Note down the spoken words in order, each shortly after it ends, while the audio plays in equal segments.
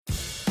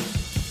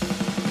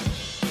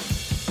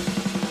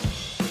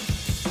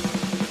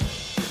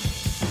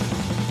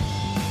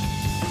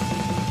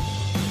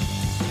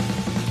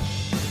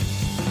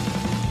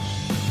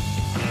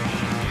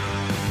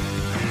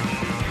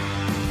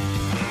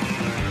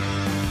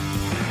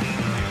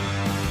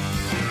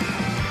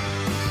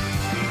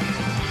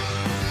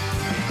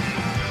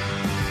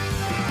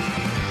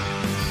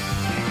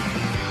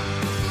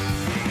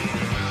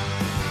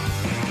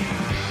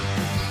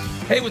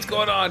Hey, what's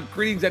going on?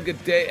 Greetings and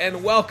good day,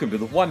 and welcome to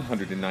the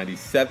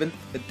 197th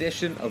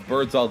edition of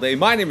Birds All Day.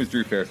 My name is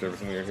Drew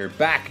Fairservice, and we are here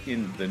back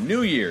in the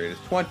new year. It is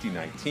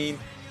 2019,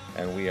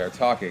 and we are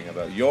talking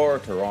about your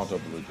Toronto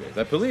Blue Jays.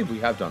 I believe we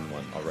have done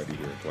one already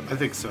here. I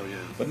think so, yeah.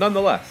 But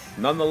nonetheless,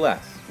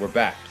 we're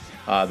back.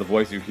 The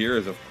voice you hear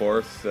is, of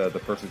course, the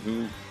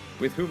person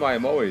by whom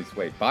I'm always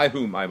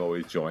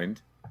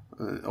joined.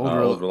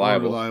 Old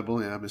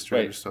reliable, yeah, Mr.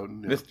 Andrew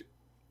Stoughton. Yeah. Mr.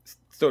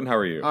 Stoughton, how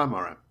are you? I'm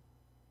all right.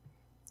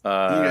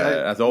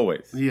 As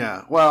always.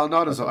 Yeah. Well,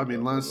 not as I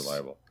mean,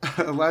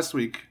 last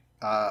week,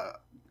 I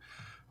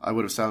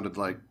would have sounded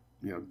like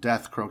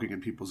death croaking in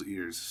people's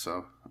ears.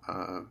 So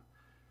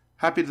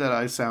happy that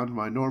I sound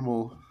my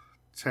normal,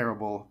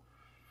 terrible,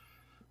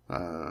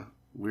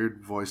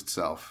 weird voiced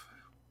self.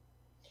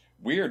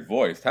 Weird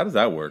voiced? How does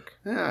that work?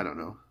 Yeah, I don't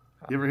know.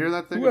 You ever hear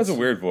that thing? Who has a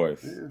weird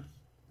voice? Yeah,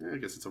 I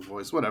guess it's a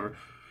voice. Whatever.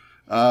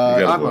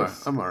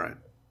 I'm all right.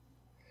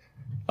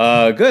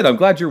 Good. I'm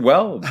glad you're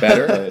well.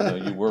 Better.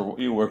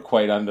 You were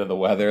quite under the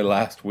weather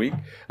last week,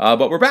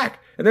 but we're back,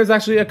 and there's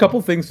actually a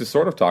couple things to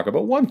sort of talk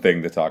about. One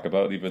thing to talk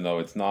about, even though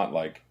it's not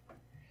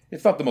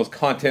the most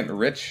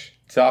content-rich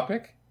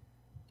topic.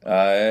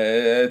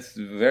 It's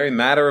very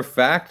matter of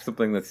fact,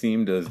 something that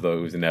seemed as though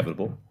it was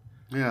inevitable.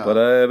 Yeah. But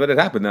it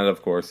happened. That,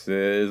 of course,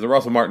 is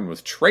Russell Martin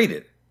was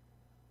traded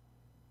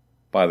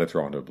by the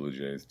Toronto Blue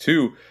Jays.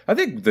 I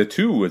think the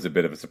two was a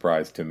bit of a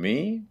surprise to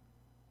me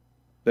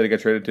that he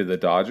got traded to the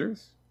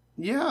Dodgers.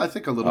 Yeah, I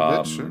think a little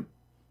bit, sure.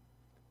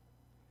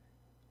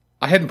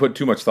 I hadn't put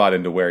too much thought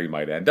into where he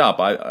might end up.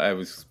 Part of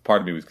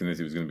me was convinced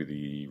he was going to be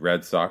the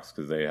Red Sox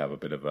because they have a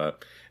bit of a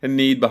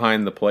need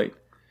behind the plate.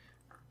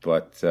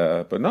 But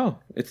no,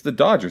 it's the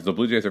Dodgers. The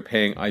Blue Jays are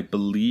paying, I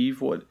believe,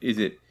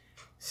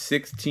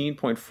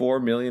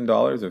 $16.4 million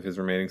of his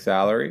remaining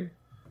salary.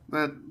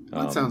 That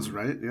sounds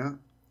right, yeah.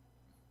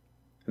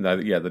 And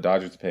the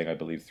Dodgers are paying, I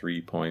believe,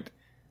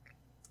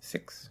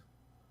 3.6,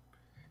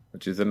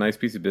 which is a nice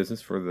piece of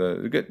business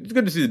for it's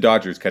good to see the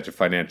Dodgers catch a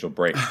financial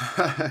break.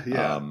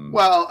 Yeah.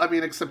 Well, I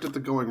mean, except at the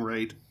going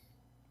rate,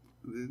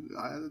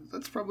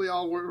 that's probably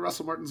all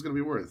Russell Martin's going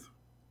to be worth.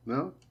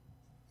 No?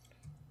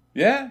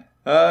 Yeah.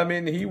 I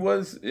mean, he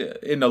was,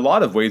 in a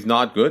lot of ways,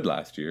 not good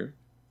last year.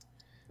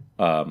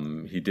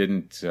 He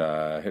didn't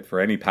hit for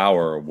any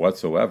power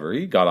whatsoever.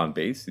 He got on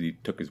base, and he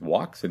took his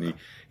walks, and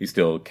he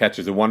still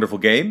catches a wonderful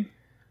game.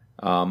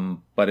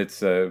 But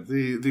it's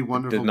the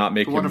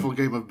wonderful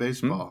game of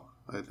baseball.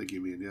 I think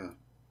you mean, yeah.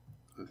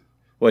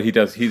 Well, he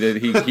does.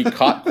 He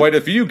caught quite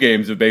a few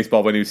games of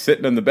baseball when he was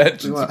sitting on the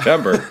bench in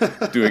September,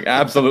 doing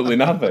absolutely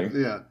nothing.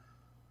 Yeah.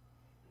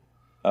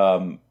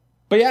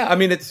 But yeah, I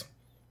mean, it's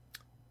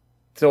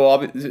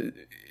so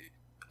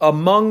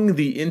among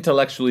the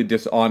intellectually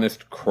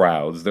dishonest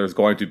crowds, there's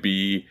going to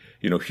be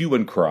hue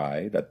and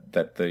cry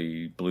that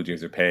the Blue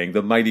Jays are paying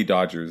the mighty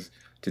Dodgers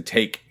to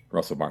take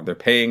Russell Martin. They're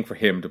paying for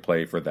him to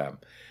play for them.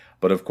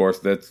 But of course,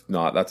 that's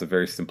a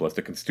very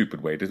simplistic and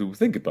stupid way to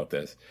think about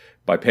this.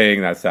 By paying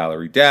that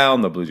salary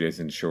down, the Blue Jays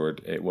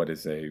ensured what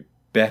is a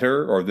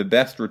better or the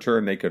best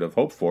return they could have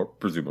hoped for,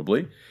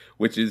 presumably,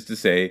 which is to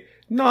say,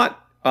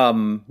 not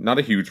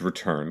a huge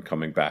return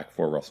coming back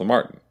for Russell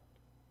Martin.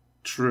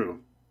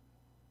 True.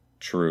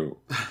 So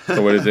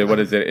what is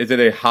it? Is it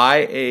a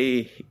high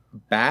A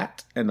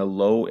bat and a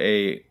low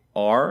A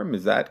arm?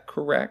 Is that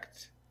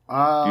correct? Do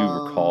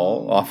you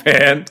recall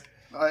offhand?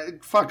 I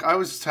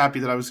was just happy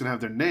that I was going to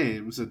have their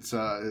names. It's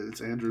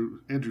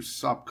Andrew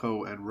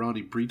Sopko and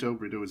Ronnie Brito.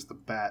 Brito is the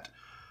bat.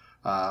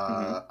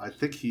 I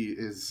think he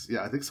is.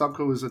 Yeah, I think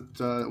Sopko was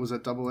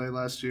at Double A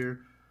last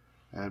year,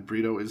 and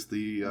Brito is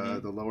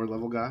the lower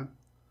level guy.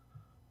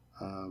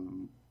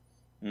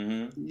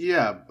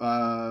 Yeah,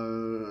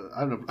 I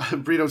don't know.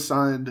 Brito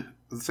signed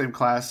the same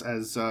class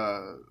as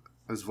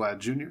Vlad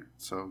Jr.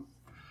 So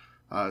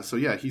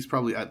yeah, he's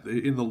probably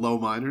in the low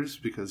minors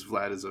because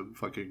Vlad is a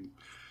fucking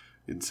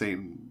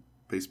insane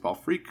baseball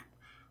freak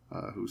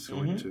who's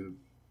going to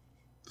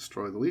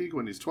destroy the league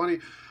when he's 20.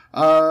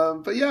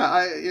 But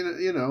yeah,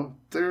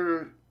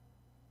 they're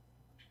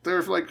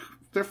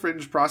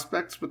fringe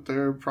prospects, but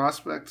they're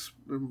prospects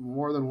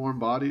more than warm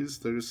bodies.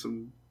 There's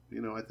some,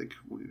 I think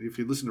if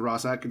you listen to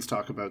Ross Atkins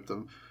talk about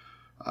them,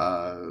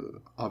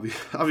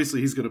 obviously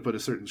he's going to put a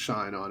certain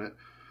shine on it.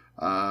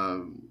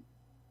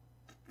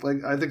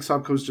 I think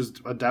Sobko's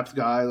just a depth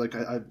guy.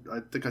 I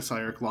think I saw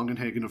Eric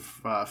Longenhagen of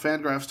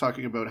Fangraphs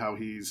talking about how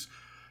he's,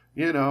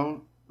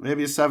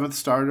 maybe a seventh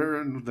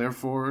starter and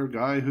therefore a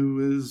guy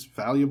who is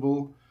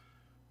valuable,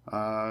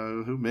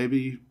 who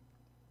maybe,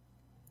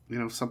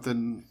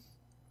 something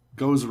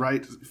goes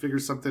right,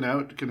 figures something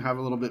out, can have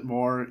a little bit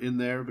more in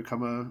there,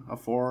 become a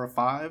 4 or a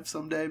 5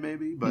 someday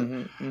maybe, but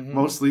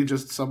mostly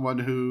just someone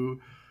who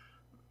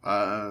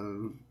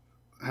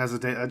has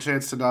a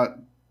chance to not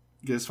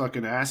get his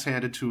fucking ass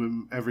handed to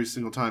him every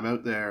single time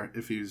out there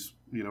if he's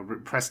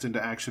pressed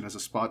into action as a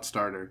spot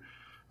starter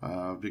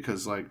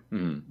because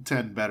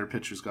 10 better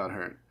pitchers got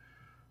hurt.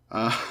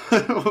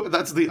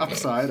 That's the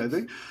upside, I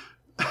think.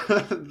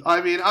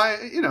 I mean,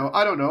 I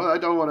don't know. I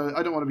don't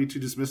want to be too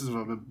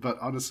dismissive of him, but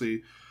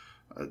honestly,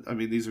 I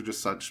mean, these are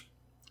just such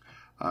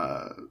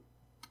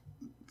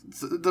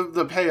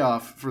the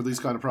payoff for these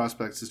kind of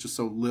prospects is just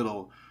so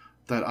little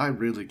that I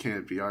really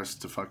can't be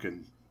arsed to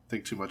fucking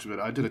think too much of it.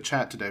 I did a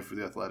chat today for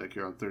The Athletic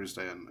here on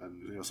Thursday,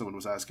 and someone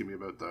was asking me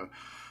about the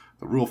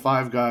Rule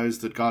 5 guys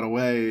that got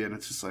away, and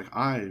it's just like,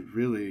 I'm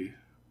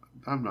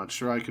not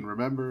sure I can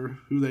remember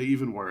who they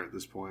even were at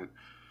this point.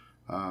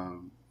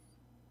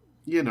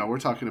 We're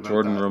talking about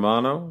Jordan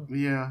Romano?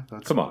 Yeah.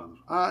 That's Come on.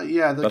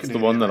 That's the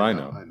one that I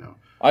know. I know.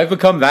 I've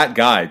become that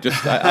guy.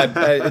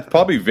 It's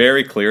probably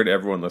very clear to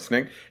everyone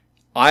listening.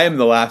 I am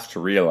the last to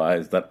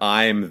realize that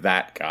I'm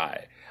that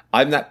guy.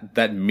 I'm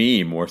that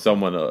meme where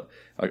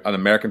an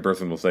American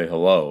person will say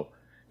hello,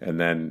 and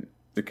then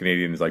the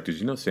Canadian is like, "Did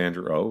you know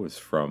Sandra Oh is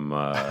from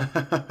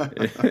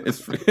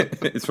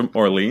it's from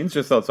Orleans,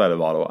 just outside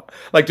of Ottawa?"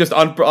 Like just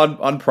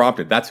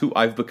unprompted. That's who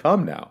I've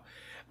become now,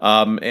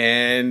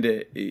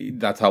 and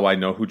that's how I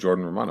know who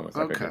Jordan Romano is.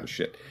 Like, I give a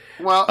shit.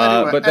 Well,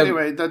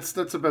 anyway, that's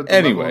about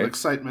the level of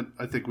excitement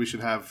I think we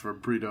should have for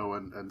Brito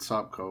and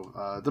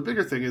Sobko. The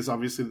bigger thing is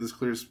obviously this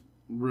clears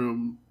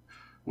room,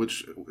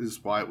 which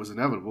is why it was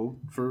inevitable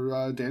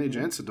for Danny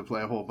Jansen to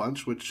play a whole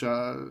bunch, which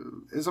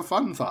is a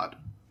fun thought.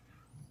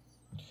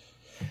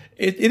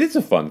 It is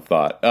a fun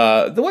thought.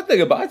 The one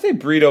thing I'd say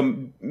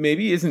Brito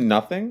maybe isn't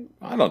nothing.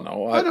 I don't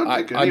know.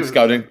 I'm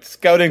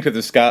scouting to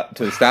the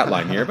stat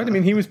line here, but I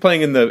mean he was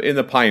playing in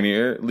the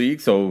Pioneer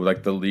League, so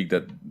like the league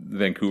that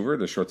Vancouver,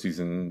 the short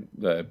season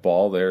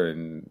ball there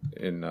in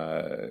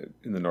the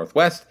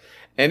Northwest,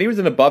 and he was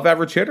an above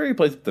average hitter. He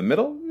plays at the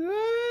middle.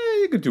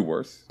 You could do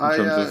worse in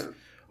terms of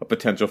a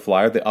potential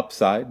flyer, the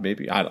upside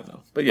maybe. I don't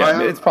know, but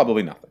yeah, it's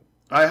probably nothing.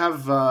 I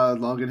have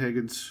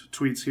Longenhagen's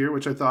tweets here,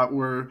 which I thought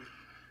were,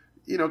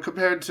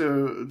 compared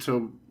to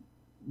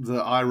the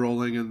eye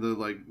rolling and the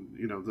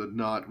the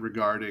not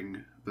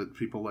regarding that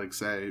people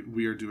say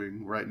we are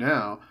doing right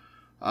now,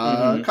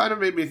 kind of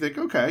made me think,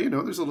 okay,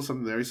 there's a little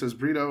something there. He says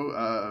Brito,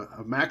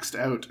 a maxed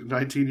out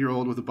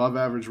 19-year-old with above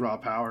average raw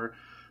power.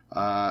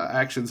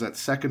 Actions at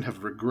second have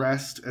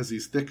regressed as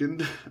he's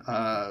thickened.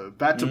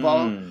 Bat to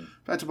ball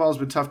has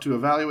been tough to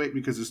evaluate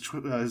because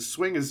his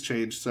swing has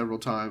changed several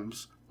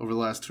times over the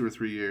last 2 or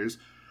 3 years.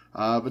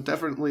 But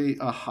definitely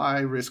a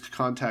high-risk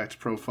contact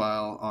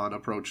profile on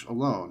approach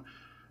alone.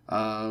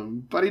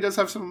 But he does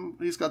have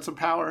he's got some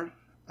power,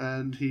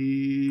 and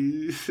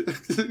he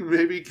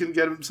maybe can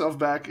get himself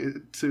back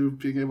to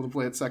being able to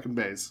play at second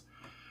base.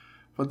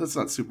 But that's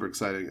not super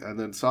exciting. And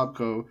then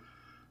Sobko,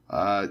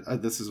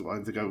 this is I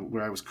think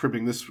where I was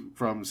cribbing this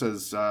from,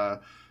 says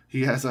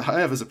he has a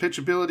high as a pitch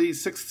ability,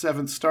 6th,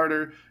 7th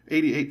starter,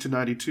 88 to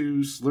 92,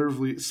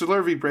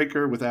 slurvy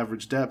breaker with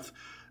average depth,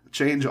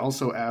 change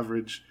also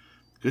average.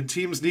 Good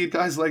teams need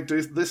guys like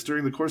this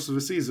during the course of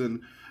a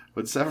season,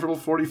 but several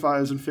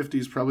 45s and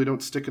 50s probably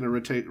don't stick in a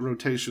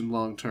rotation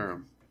long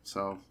term.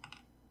 So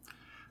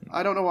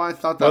I don't know why I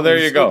thought that. Well, there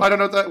you go. I don't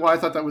know why I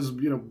thought that was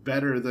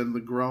better than the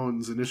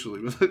Groans initially,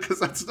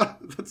 because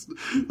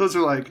those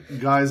are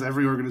like guys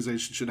every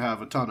organization should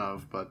have a ton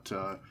of, but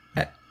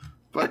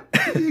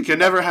you can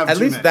never have too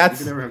many. You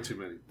can never have too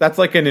many. That's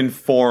like an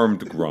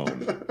informed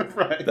groan.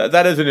 Right.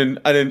 That is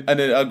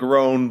a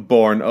groan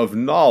born of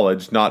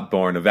knowledge, not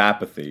born of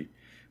apathy,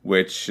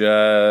 which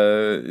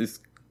is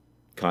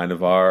kind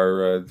of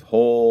our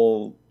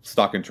whole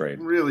stock and trade.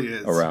 It really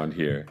is around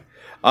here.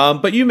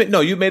 But you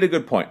made a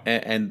good point,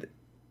 and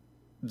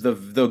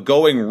the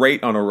going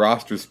rate on a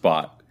roster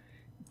spot,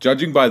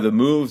 judging by the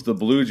moves the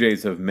Blue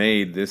Jays have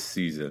made this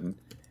season,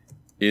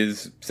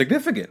 is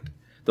significant.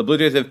 The Blue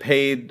Jays have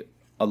paid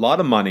a lot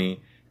of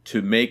money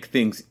to make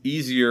things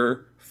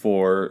easier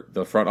for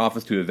the front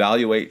office to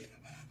evaluate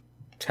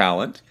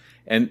talent,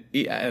 and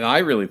I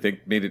really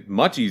think made it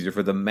much easier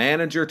for the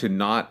manager to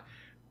not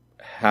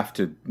have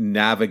to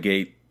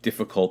navigate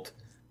difficult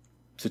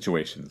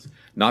situations,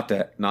 not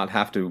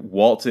have to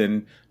waltz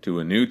in to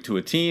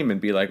a team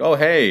and be like, oh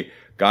hey,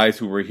 guys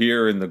who were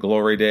here in the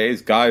glory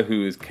days, guy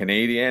who is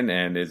Canadian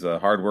and is a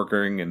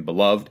hardworking and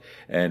beloved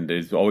and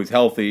is always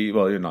healthy.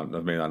 Well,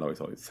 maybe not always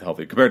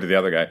healthy compared to the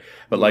other guy,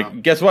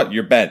 but guess what?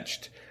 You're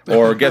benched,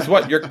 or guess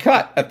what? You're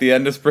cut at the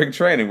end of spring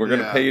training. We're going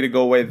to pay you to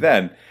go away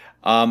then.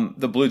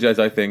 The Blue Jays,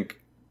 I think,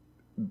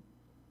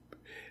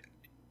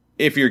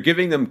 if you're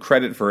giving them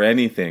credit for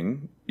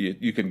anything,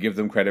 you can give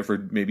them credit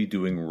for maybe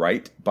doing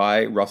right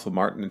by Russell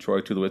Martin and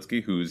Troy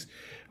Tulowitzki, whose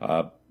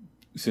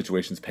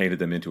situations painted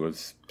them into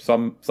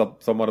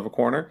somewhat of a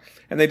corner,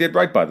 and they did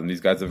right by them. These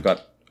guys have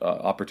got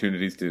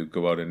opportunities to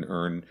go out and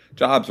earn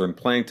jobs, earn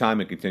playing time,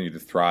 and continue to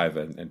thrive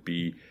and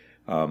be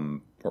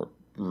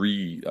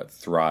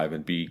thrive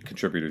and be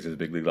contributors at the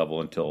big league level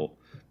until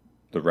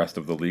the rest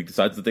of the league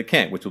decides that they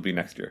can't, which will be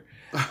next year.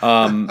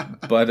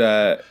 But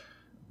I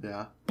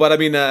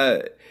mean,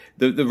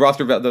 the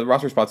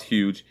roster spot's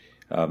huge.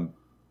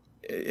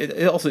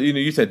 It also,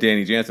 you said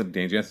Danny Jansen.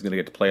 Danny Jansen's going to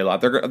get to play a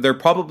lot. They're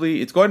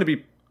probably, it's going to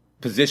be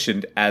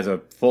positioned as a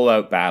full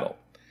out battle.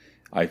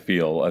 I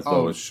feel as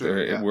though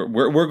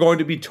we're going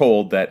to be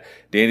told that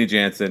Danny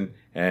Jansen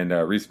and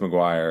Reese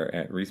McGuire,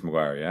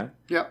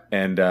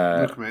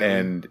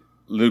 and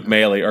Luke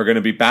Maile are going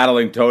to be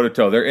battling toe to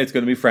toe. It's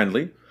going to be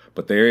friendly,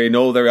 but they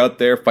know they're out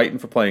there fighting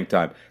for playing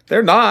time.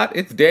 They're not.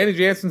 It's Danny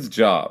Jansen's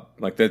job.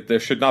 Like, there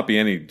should not be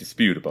any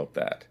dispute about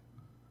that.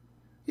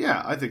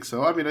 Yeah, I think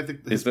so. I mean, I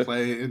think his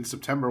play in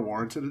September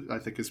warranted it. I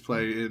think his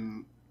play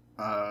in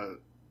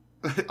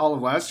all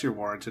of last year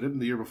warranted it,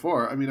 and the year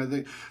before. I mean, I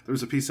think there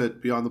was a piece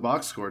at Beyond the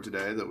Box Score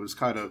today that was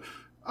kind of,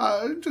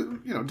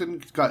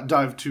 didn't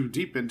dive too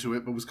deep into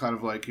it, but was kind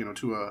of like,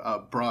 to a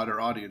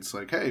broader audience,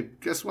 like, hey,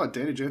 guess what?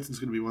 Danny Jansen's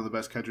going to be one of the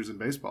best catchers in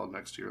baseball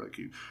next year. Like,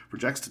 he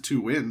projects to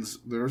 2 wins.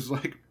 There's,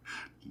 like,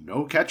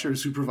 no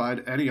catchers who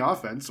provide any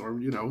offense, or,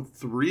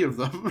 3 of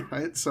them,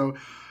 right? So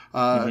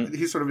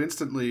he sort of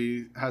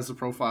instantly has the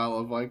profile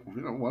of, like,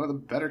 one of the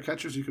better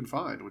catchers you can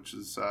find, which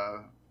is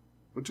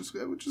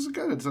good.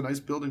 It's a nice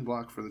building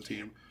block for the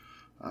team.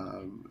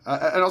 And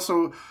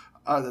also,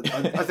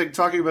 I think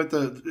talking about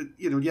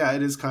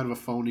it is kind of a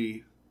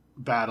phony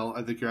battle.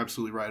 I think you're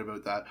absolutely right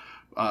about that.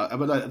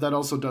 But that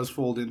also does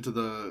fold into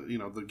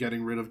the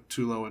getting rid of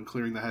Tulo and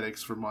clearing the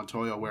headaches for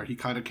Montoya, where he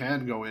kind of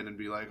can go in and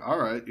be like, all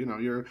right, and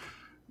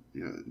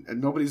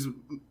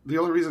the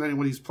only reason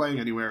anybody's playing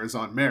anywhere is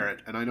on merit.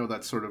 And I know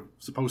that's sort of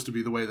supposed to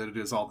be the way that it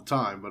is all the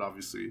time, but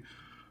obviously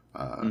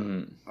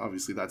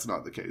that's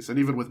not the case. And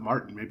even with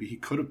Martin, maybe he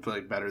could have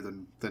played better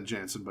than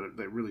Jansen, but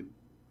they really,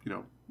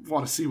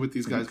 want to see what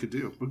these guys could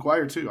do.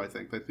 McGuire too, I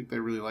think. They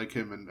really like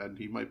him, and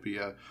he might be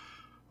a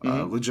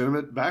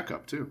legitimate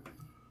backup too.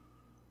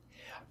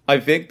 I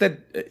think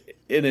that,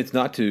 and it's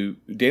not to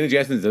Danny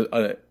Jansen.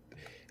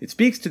 It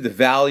speaks to the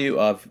value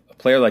of a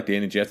player like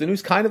Danny Jansen,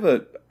 who's kind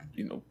of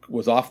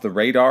was off the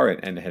radar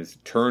and has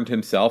turned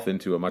himself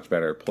into a much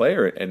better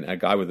player and a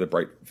guy with a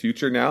bright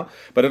future now.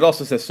 But it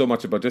also says so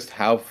much about just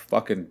how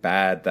fucking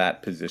bad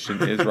that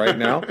position is right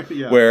now,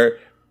 where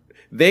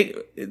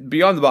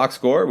Beyond the Box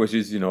Score, which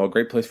is, a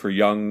great place for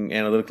young,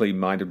 analytically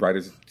minded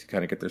writers to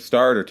kind of get their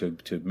start, or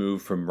to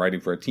move from writing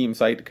for a team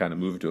site to kind of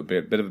move to a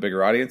bit of a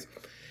bigger audience.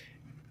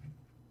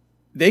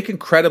 They can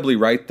credibly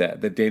write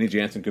that Danny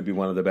Jansen could be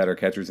one of the better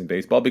catchers in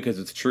baseball, because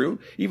it's true,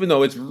 even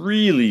though it's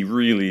really,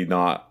 really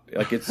not.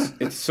 Like,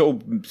 it's so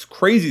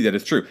crazy that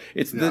it's true.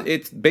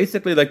 It's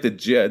basically like the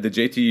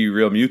JT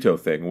Realmuto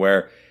thing,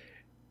 where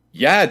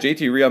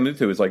JT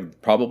Realmuto is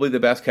like probably the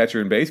best catcher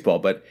in baseball,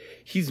 but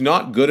he's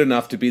not good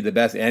enough to be the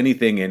best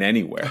anything in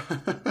anywhere.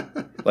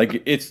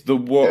 Like, it's the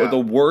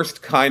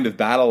worst kind of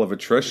battle of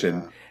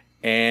attrition,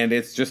 and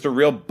it's just a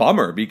real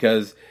bummer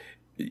because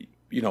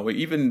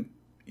even.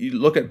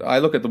 I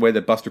look at the way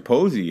that Buster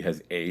Posey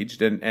has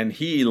aged, and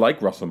he,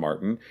 like Russell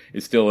Martin,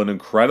 is still an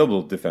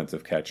incredible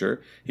defensive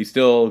catcher. He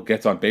still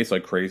gets on base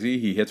like crazy.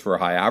 He hits for a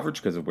high average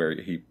because of where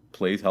he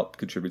plays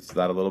contributes to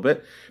that a little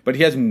bit. But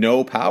he has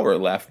no power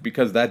left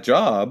because that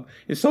job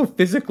is so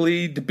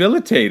physically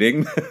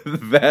debilitating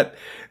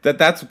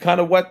that's kind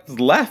of what's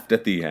left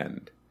at the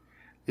end.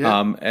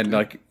 Yeah.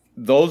 Like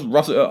those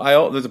Russell,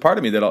 there's a part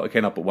of me that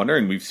can't help but wonder,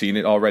 and we've seen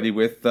it already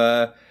with.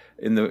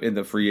 In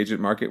the free agent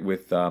market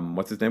with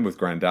what's his name, with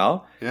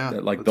Grandal. Yeah,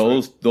 like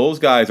those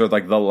guys are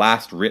like the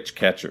last rich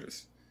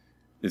catchers.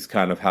 Is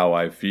kind of how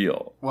I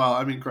feel. Well,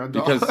 I mean,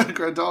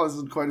 Grandal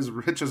isn't quite as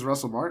rich as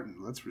Russell Martin,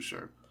 that's for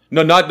sure.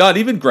 No, not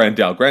even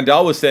Grandal.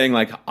 Grandal was saying,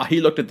 like,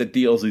 he looked at the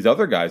deals these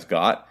other guys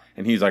got,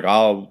 and he's like,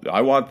 I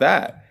want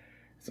that.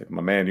 It's like,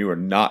 my man, you are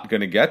not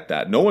going to get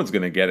that. No one's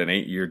going to get an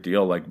 8-year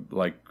deal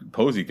like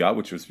Posey got,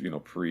 which was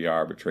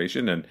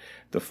pre-arbitration, and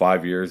the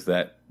 5 years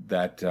that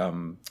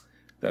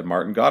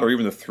Martin got, or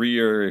even the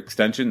 3-year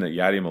extension that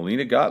Yadier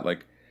Molina got.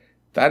 Like,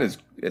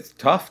 it's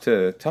tough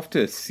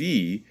to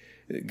see,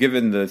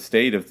 given the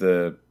state of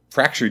the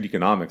fractured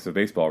economics of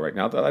baseball right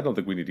now, that I don't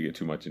think we need to get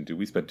too much into.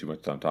 We spent too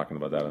much time talking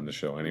about that on the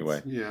show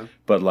anyway. Yeah.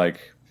 But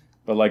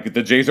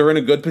the Jays are in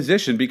a good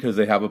position because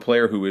they have a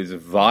player who is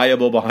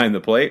viable behind the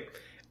plate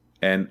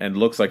and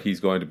looks like he's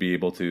going to be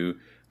able to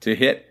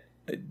hit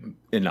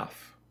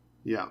enough.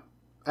 Yeah.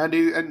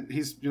 And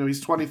he's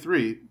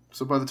 23.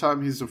 So by the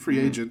time he's a free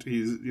agent,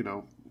 he's,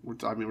 we're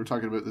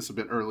talking about this a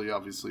bit early,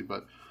 obviously,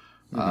 but,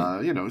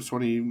 he's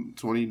 20,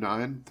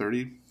 29,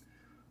 30,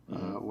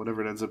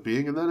 whatever it ends up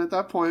being. And then at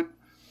that point,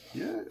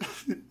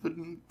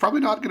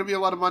 probably not going to be a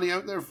lot of money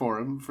out there for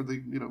him for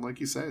the,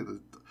 like you say,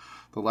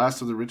 the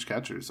last of the rich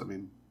catchers. I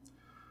mean,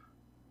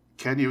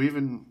 can you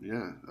even,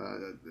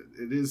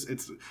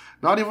 it's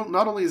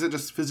not only is it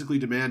just physically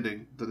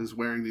demanding that is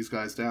wearing these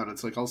guys down,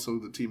 it's like also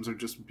the teams are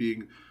just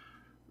being,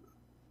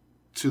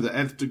 to the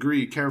nth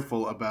degree,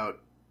 careful about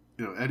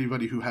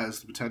anybody who has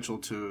the potential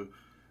to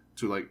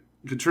like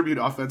contribute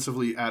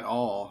offensively at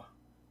all.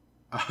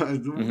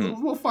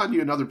 We'll find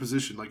you another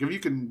position. Like, if you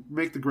can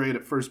make the grade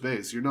at first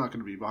base, you're not going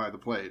to be behind the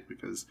plate,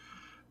 because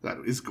that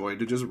is going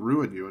to just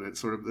ruin you. And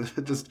it's sort of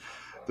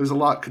there's a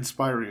lot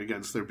conspiring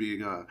against there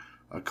being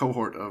a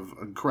cohort of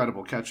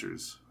incredible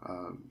catchers,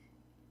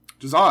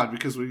 which is odd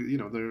because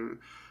it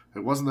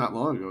wasn't that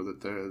long ago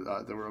that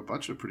there were a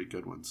bunch of pretty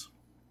good ones.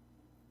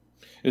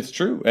 It's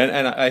true,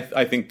 and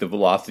I think the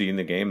velocity in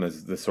the game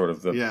is the sort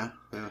of the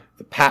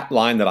pat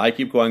line that I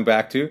keep going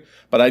back to.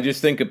 But I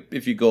just think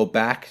if you go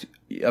back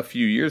a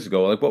few years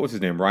ago, like, what was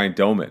his name, Ryan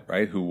Doumit,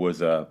 right? Who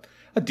was a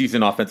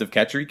decent offensive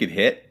catcher. He could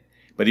hit,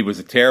 but he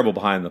was terrible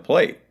behind the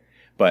plate.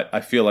 But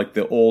I feel like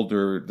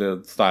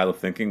the style of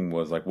thinking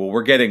was like, well,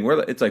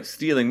 it's like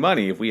stealing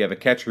money if we have a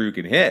catcher who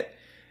can hit.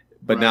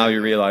 But now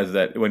you realize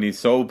that when they're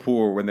so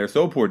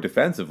poor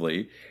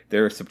defensively,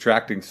 they're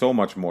subtracting so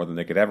much more than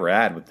they could ever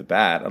add with the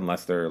bat,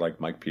 unless they're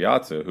like Mike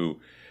Piazza, who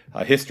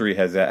history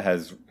has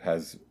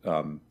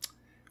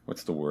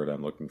what's the word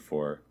I'm looking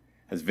for?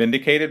 Has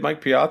vindicated Mike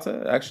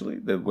Piazza actually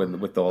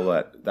with all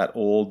that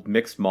old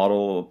mixed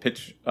model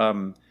pitch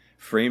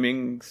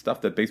framing stuff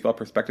that Baseball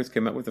Prospectus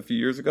came out with a few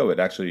years ago. It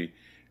actually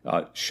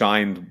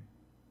shined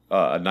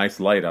a nice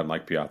light on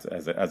Mike Piazza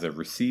as a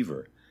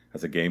receiver.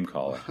 As a game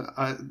caller,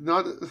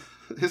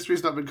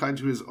 history's not been kind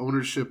to his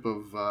ownership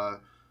of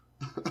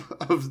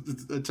of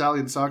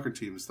Italian soccer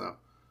teams, though.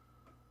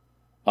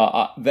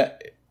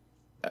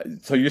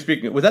 So you're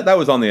speaking that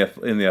was in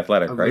the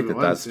Athletic, right?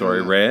 That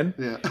story ran.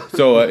 Yeah.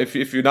 So if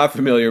you're not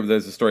familiar,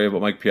 there's a story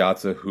about Mike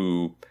Piazza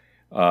who,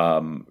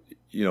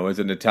 is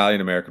an Italian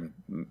American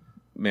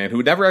man who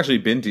had never actually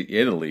been to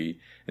Italy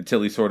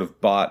until he sort of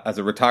bought, as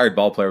a retired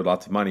ball player with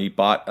lots of money, he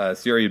bought a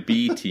Serie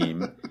B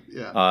team.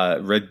 Yeah.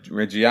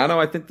 Reggiano,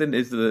 I think, then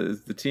is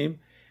the team,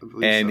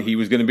 and so. He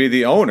was going to be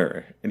the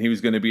owner, and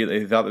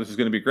they thought this was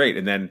going to be great,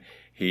 and then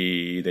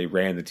they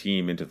ran the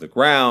team into the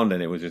ground,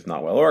 and it was just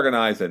not well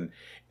organized, and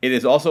it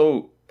is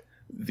also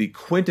the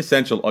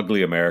quintessential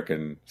ugly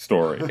American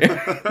story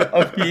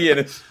of he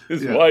and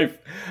his wife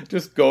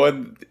just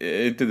going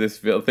into this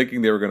field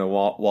thinking they were going to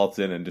waltz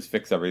in and just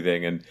fix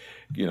everything and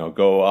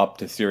go up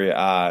to Serie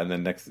A and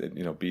then next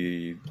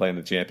be playing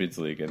the Champions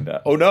League and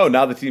oh no,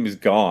 now the team is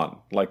gone,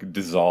 like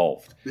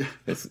dissolved.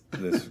 This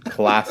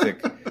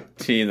classic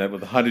team that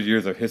with 100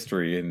 years of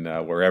history in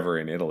wherever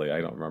in Italy,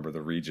 I don't remember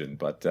the region,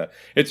 but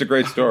it's a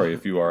great story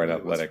if you are an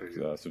Athletic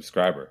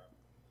subscriber.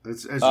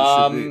 As you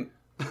should be.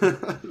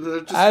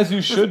 As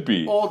you should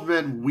be. Old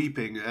men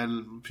weeping,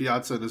 and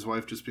Piazza and his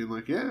wife just being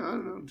like, "Yeah, I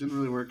don't know, it didn't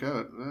really work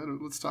out.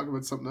 Let's talk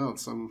about something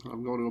else. I'm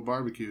going to a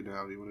barbecue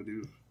now. You want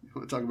to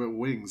talk about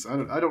wings?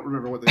 I don't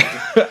remember what they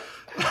did.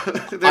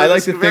 I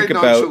like to think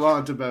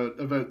nonchalant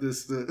about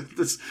this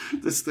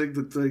thing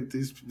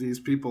that these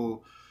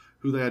people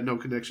who they had no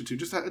connection to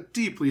just had a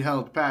deeply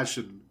held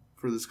passion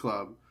for this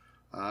club,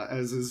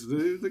 as is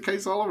the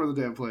case all over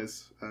the damn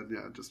place. And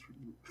yeah,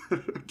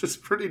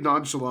 just pretty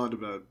nonchalant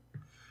about.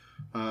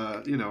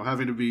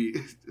 Having to be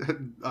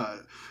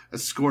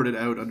escorted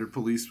out under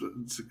police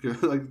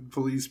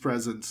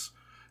presence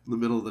in the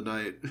middle of the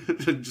night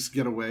to just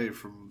get away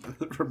from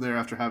there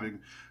after having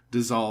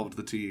dissolved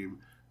the team,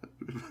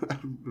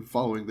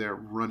 following there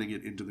running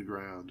it into the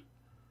ground.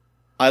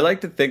 I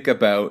like to think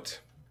about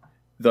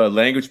the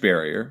language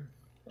barrier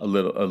a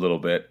little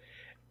bit,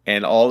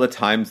 and all the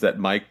times that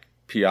Mike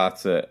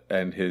Piazza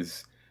and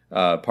his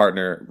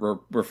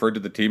partner referred to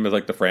the team as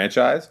like the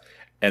franchise.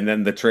 And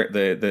then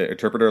the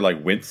interpreter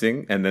like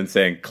wincing and then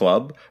saying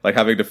club, like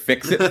having to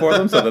fix it for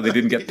them so that they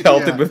didn't get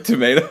pelted with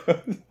tomatoes.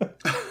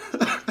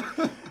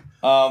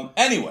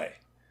 Anyway,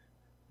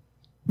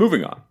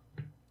 moving on.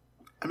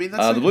 I mean,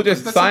 the Blue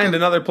Jays signed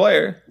another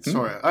player.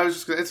 Sorry, I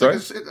was just going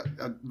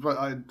to... But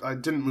I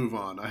didn't move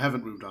on. I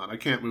haven't moved on. I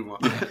can't move on.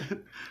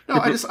 No,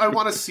 I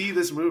want to see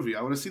this movie.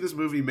 I want to see this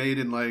movie made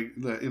in in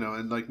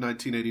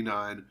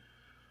 1989.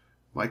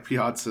 Mike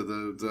Piazza,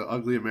 the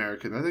ugly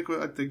American. I think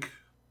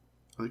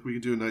we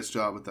could do a nice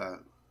job with that.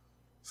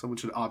 Someone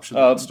should option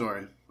that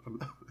story.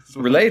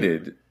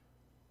 Related,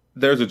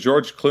 there's a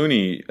George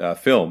Clooney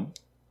film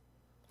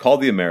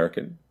called The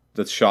American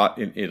that's shot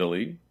in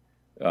Italy,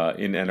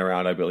 in and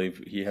around, I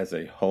believe. He has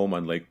a home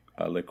on Lake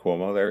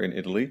Como there in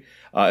Italy.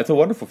 It's a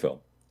wonderful film.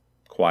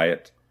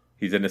 Quiet.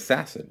 He's an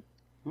assassin.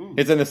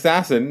 It's an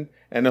assassin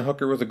and a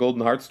hooker with a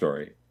Golden Heart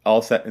story,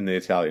 all set in the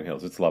Italian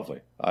hills. It's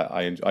lovely.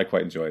 I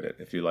quite enjoyed it.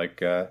 If you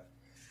like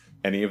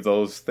any of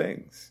those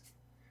things.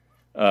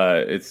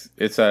 George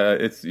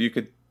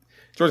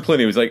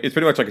Clooney was like, it's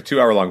pretty much like a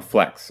 2-hour-long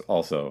flex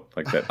also,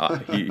 like that.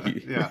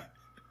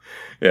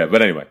 Yeah,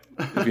 but anyway,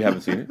 if you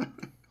haven't seen it,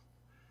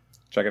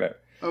 check it out.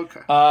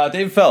 Okay.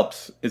 Dave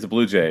Phelps is a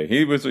Blue Jay.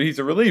 He's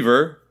a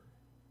reliever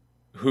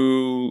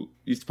who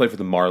used to play for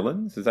the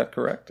Marlins, is that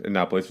correct? And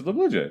now plays for the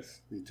Blue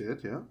Jays. He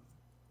did, yeah.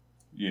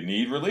 You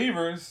need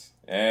relievers.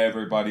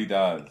 Everybody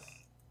does.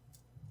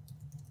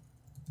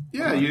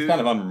 Yeah, he's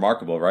kind of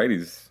unremarkable, right?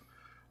 He's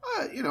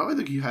I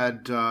think he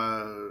had,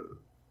 I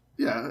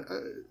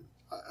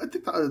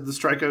think the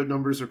strikeout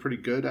numbers are pretty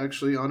good,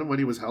 actually, on him when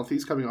he was healthy.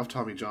 He's coming off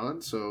Tommy John,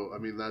 so, I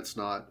mean, that's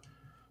not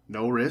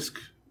no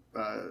risk,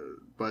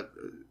 but,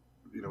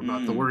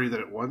 not the worry that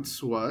it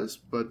once was.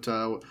 But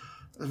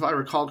if I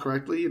recall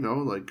correctly,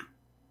 like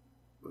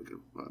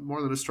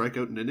more than a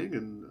strikeout an inning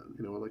and,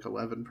 like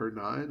 11 per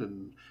 9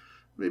 and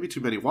maybe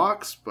too many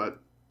walks, but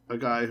a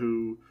guy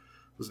who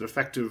was an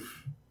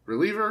effective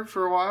reliever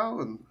for a while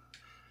and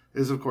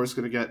is, of course,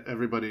 going to get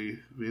everybody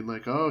being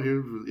like, oh,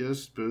 here,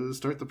 yes,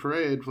 start the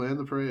parade, plan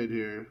the parade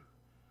here.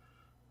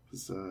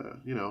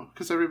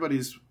 Because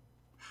everybody's...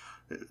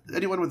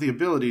 Anyone with the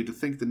ability to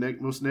think the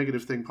most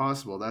negative thing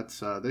possible,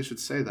 that's they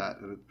should say that,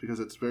 because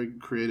it's very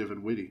creative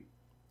and witty.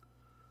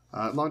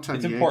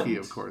 Longtime Yankee,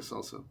 of course,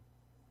 also.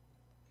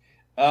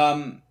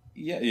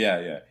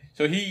 Yeah.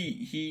 So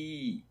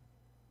he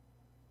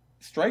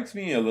strikes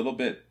me a little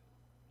bit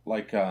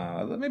like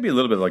maybe a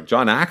little bit like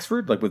John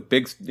Axford, like with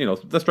big,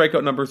 the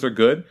strikeout numbers are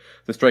good.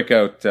 The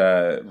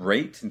strikeout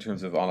rate in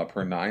terms of on a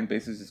per nine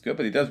basis is good,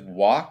 but he does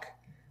walk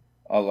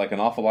like an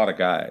awful lot of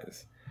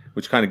guys,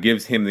 which kind of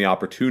gives him the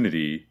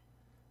opportunity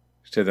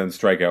to then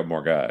strike out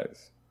more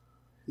guys.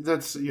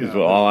 That's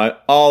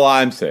all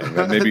I'm saying.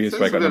 That maybe his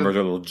strikeout numbers are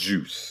a little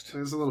juiced.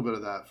 There's a little bit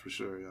of that for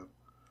sure. Yeah.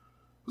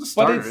 Was a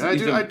starter.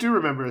 I do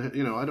remember. I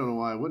don't know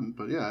why I wouldn't,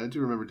 but yeah, I do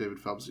remember David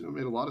Phelps.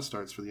 Made a lot of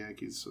starts for the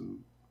Yankees in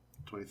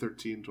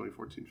 2013,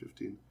 2014,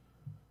 15.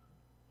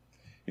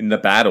 In the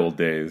bad old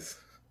days.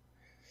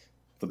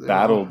 The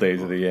bad old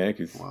days of the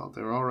Yankees. Well,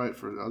 they were all right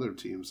for other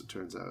teams, it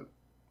turns out.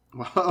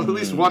 Well, at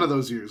least one of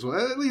those years.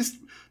 Well, at least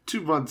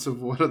 2 months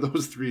of one of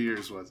those 3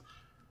 years was.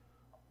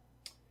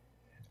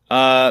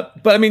 But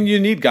I mean, you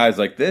need guys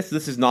like this.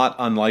 This is not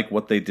unlike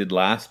what they did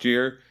last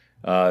year,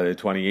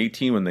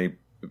 2018, when they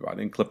brought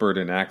in Clippard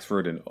and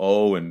Axford and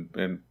O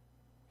and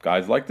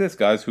guys like this,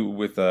 guys who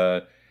with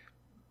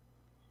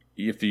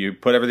if you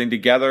put everything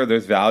together,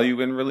 there's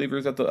value in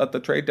relievers at the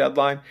trade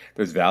deadline.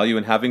 There's value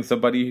in having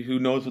somebody who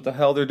knows what the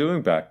hell they're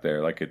doing back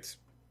there. Like it's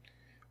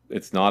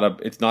not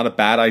a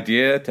bad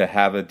idea to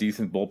have a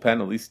decent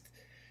bullpen. At least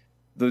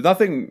there's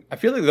nothing. I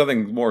feel like there's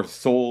nothing more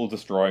soul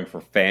destroying for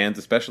fans,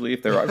 especially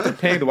if they're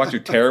paying to watch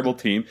your terrible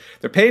team.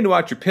 They're paying to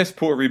watch your piss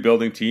poor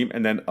rebuilding team,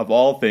 and then of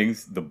all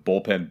things, the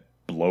bullpen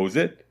blows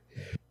it.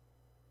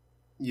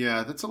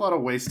 Yeah, that's a lot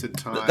of wasted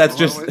time. That's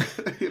just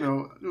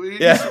you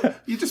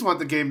just want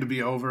the game to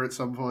be over at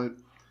some point.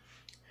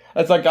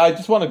 It's like, I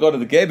just want to go to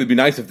the game. It'd be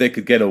nice if they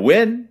could get a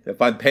win. If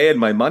I'm paying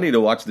my money to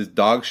watch this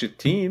dog shit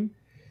team,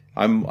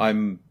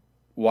 I'm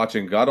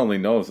watching. God only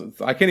knows.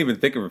 I can't even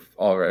think of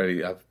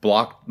already. I've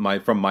blocked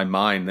from my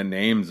mind the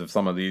names of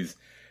some of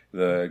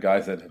the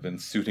guys that have been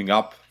suiting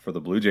up for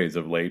the Blue Jays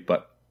of late.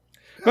 But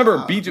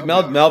remember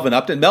Melvin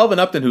Upton? Melvin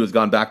Upton, who has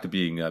gone back to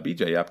being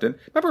BJ Upton.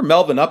 Remember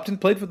Melvin Upton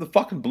played for the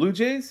fucking Blue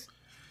Jays?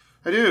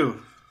 I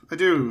do.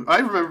 I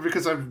remember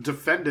because I've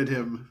defended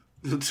him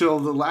until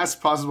the last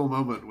possible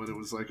moment when it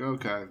was like,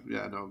 okay,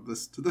 yeah, no,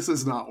 this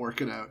is not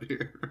working out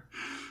here.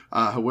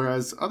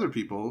 Whereas other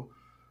people,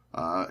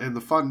 in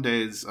the fun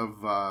days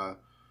of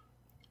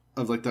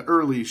like the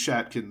early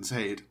Shatkins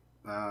hate,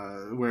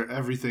 where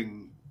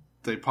everything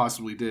they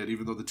possibly did,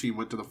 even though the team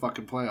went to the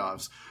fucking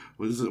playoffs,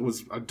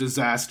 was a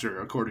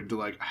disaster according to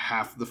like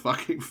half the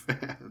fucking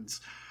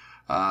fans.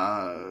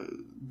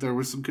 There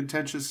was some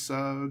contentious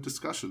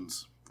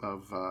discussions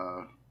of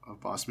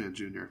Bossman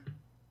Jr.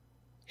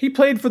 He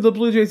played for the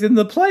Blue Jays in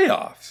the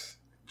playoffs.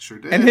 Sure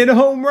did. And hit a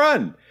home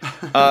run.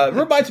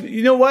 Reminds me,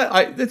 you know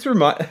what? This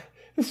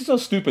is how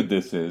stupid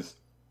this is.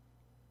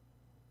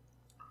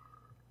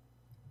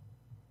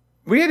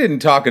 We didn't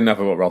talk enough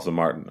about Russell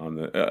Martin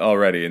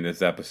already in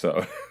this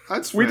episode.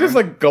 That's fair. We just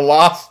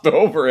glossed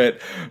over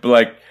it.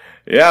 But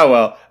yeah,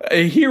 well,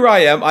 here I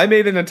am. I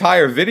made an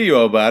entire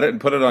video about it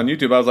and put it on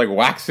YouTube. I was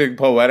waxing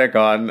poetic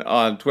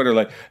on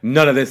Twitter,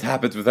 none of this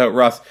happens without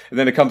Russ. And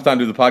then it comes time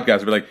to the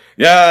podcast. We're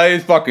yeah,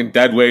 he's fucking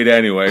dead weight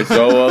anyway.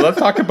 So let's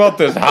talk about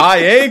this high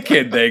A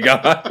kid they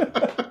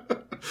got.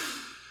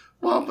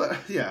 Well, but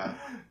yeah,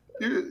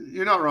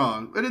 you're not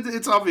wrong. But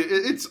it's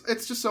obvious.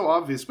 It's just so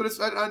obvious. But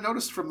I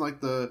noticed from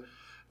the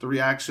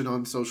reaction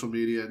on social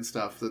media and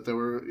stuff that there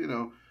were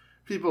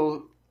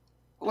people,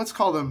 let's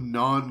call them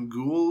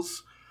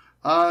non-ghouls.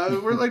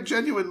 We're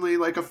genuinely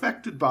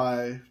affected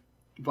by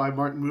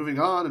Martin moving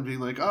on and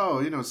being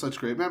such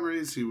great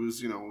memories. He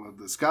was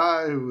this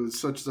guy who was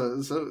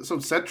so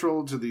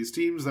central to these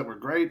teams that were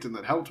great and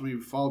that helped me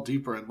fall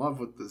deeper in love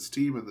with this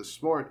team and this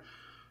sport.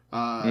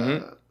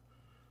 But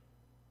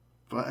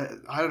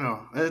I don't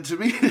know.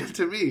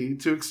 To me,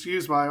 to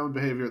excuse my own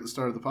behavior at the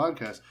start of the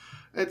podcast,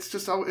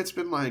 it's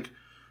been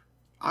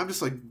I'm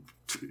just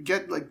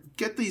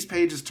get these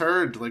pages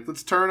turned.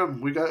 Let's turn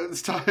them.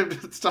 It's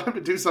time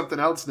to do something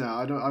else now.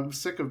 I'm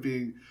sick of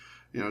being,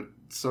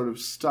 sort of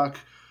stuck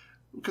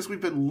because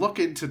we've been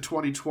looking to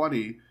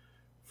 2020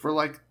 for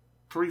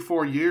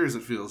 3-4 years.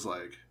 It feels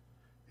like,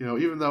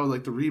 even though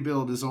the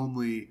rebuild is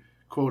only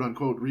quote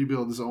unquote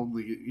rebuild is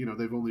only,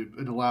 they've only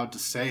been allowed to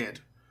say it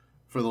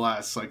for the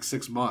last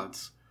 6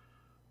 months.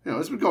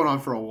 It's been going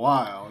on for a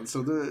while, and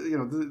so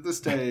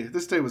this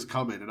day was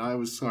coming, and I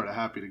was sort of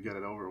happy to get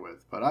it over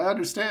with. But I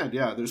understand,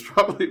 yeah, there's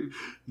probably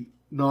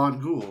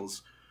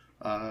non-ghouls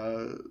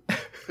who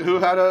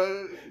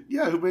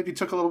maybe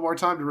took a little more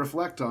time to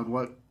reflect on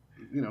what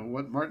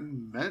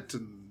Martin meant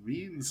and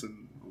means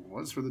and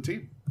was for the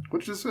team,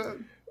 which is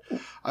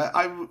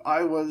I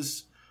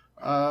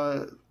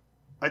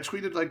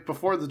tweeted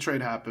before the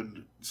trade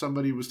happened.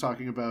 Somebody was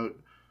talking about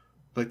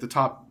the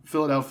top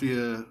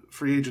Philadelphia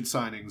free agent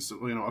signings,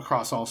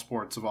 across all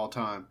sports of all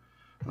time.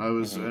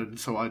 And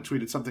so I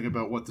tweeted something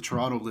about what the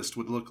Toronto list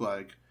would look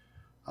like.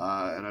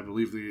 And I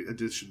believe the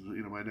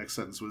addition, my next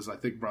sentence was, I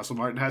think Russell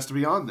Martin has to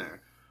be on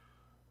there.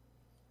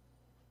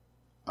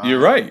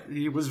 You're right.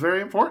 He was very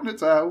important.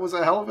 It was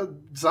a hell of a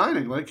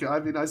signing.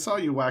 I saw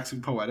you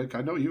waxing poetic. I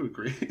know you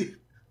agree.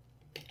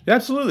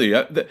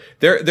 Absolutely.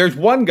 There's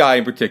one guy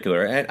in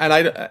particular,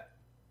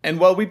 and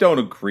while we don't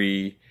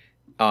agree,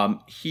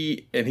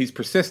 he's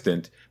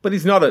persistent, but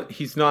he's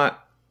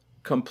not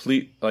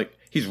complete, like,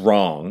 he's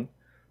wrong,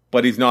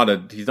 but he's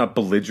not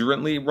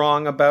belligerently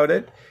wrong about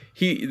it.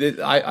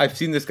 I've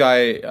seen this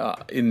guy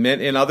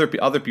in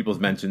other people's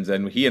mentions,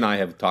 and he and I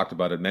have talked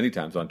about it many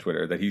times on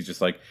Twitter, that he's just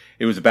like,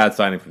 it was a bad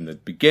signing from the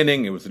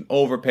beginning. It was an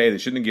overpay. They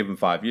shouldn't have given him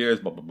 5 years.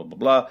 Blah blah blah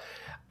blah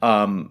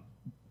blah.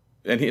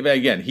 And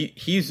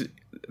he's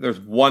there's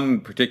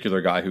one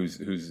particular guy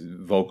who's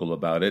vocal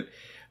about it.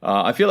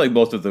 I feel like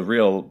most of the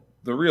real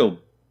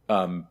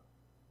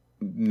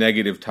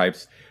negative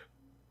types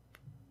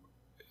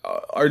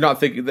are not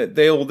thinking that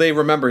they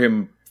remember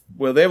him.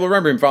 Well, they will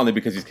remember him fondly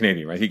because he's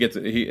Canadian, right?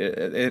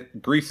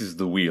 It greases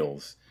the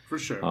wheels for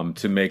sure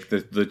to make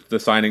the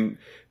signing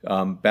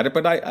better.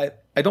 But I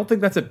don't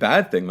think that's a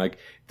bad thing. Like,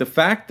 the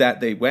fact that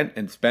they went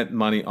and spent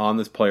money on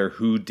this player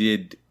who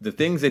did the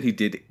things that he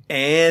did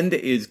and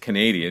is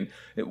Canadian,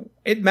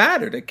 it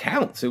mattered. It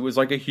counts. It was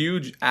like a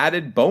huge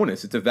added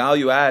bonus. It's a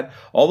value add.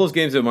 All those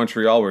games in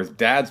Montreal where his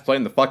dad's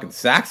playing the fucking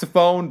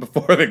saxophone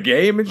before the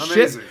game and amazing.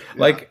 Shit.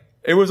 Yeah. Like,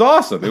 it was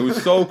awesome. It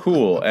was so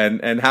cool.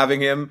 And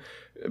having him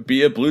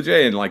be a Blue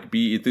Jay and like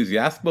be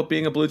enthusiastic about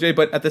being a Blue Jay,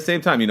 but at the same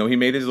time, he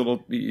made his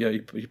little, he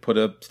put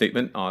a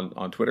statement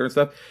on Twitter and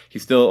stuff.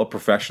 He's still a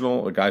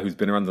professional, a guy who's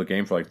been around the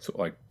game for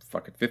like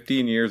fucking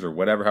 15 years or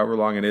whatever, however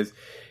long it is.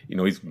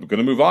 He's going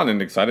to move on and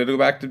excited to go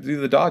back to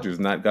do the Dodgers,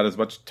 and that got as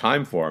much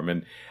time for him.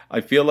 And I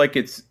feel like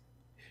it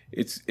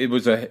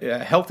was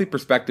a healthy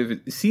perspective.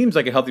 It seems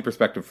like a healthy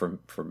perspective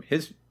from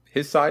his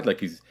side.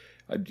 Like,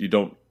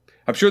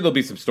 I'm sure there'll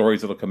be some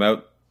stories that'll come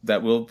out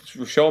that will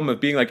show him as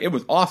being like, it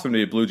was awesome to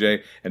be a Blue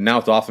Jay, and now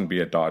it's awesome to be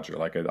a Dodger.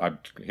 Like, I'm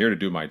here to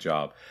do my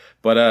job.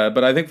 But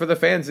I think for the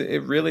fans,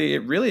 it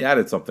really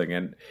added something.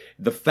 And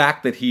the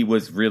fact that he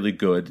was really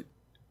good,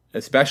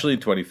 especially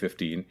in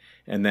 2015,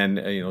 and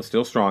then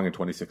still strong in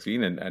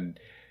 2016,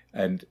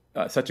 and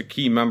such a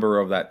key member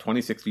of that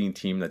 2016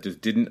 team that just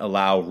didn't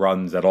allow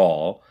runs at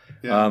all,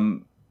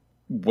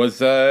 was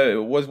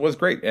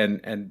great.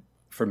 And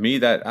for me,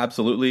 that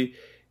absolutely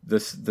the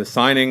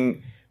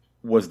signing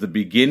was the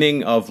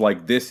beginning of,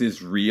 like, this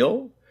is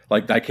real.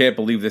 Like, I can't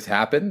believe this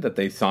happened, that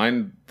they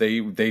signed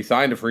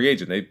a free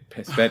agent. They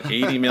spent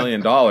 $80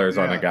 million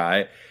on a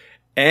guy,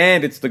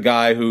 and it's the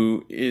guy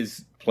who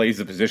plays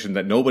the position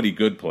that nobody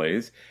good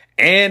plays,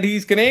 and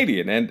he's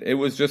Canadian, and it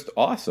was just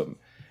awesome.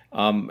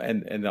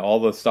 And all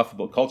the stuff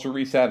about culture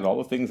reset and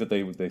all the things that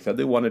they said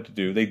they wanted to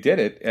do, they did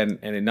it,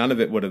 and none of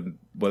it would have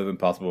been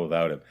possible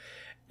without him.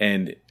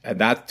 And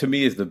that, to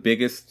me, is the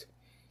biggest.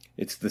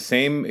 It's the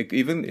same.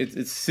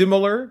 It's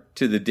similar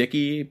to the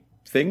Dickey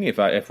thing. If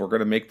we're going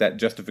to make that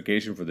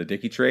justification for the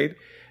Dickey trade,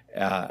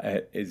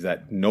 is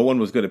that no one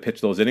was going to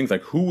pitch those innings.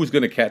 Like, who was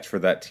going to catch for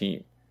that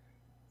team?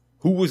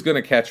 Who was going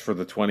to catch for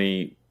the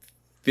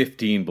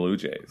 2015 Blue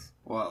Jays?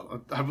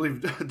 Well, I believe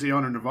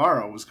Deoner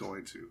Navarro was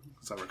going to,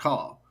 as I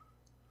recall.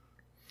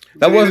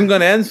 That wasn't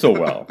going to end so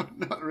well.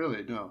 Not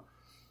really, no.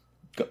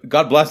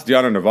 God bless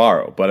Deoner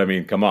Navarro, but I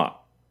mean, come on.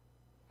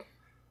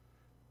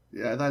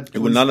 Yeah,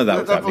 none of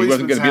that was happening. He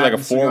wasn't going to be like a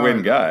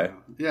 4-win guy.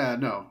 Yeah,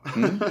 no.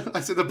 I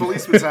said the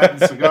policeman's hat and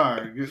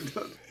cigar.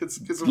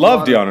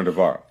 Love Deoner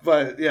Navarro.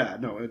 But yeah,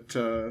 no,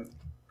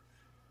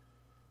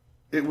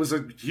 it was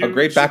a huge,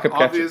 great backup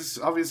obvious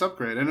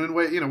upgrade. And in a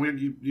way,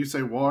 you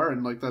say WAR,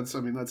 and like that's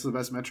the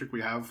best metric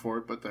we have for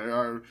it. But there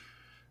are,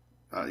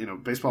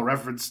 Baseball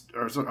Reference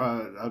or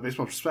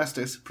Baseball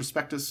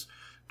Prospectus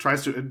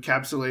tries to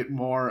encapsulate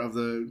more of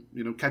the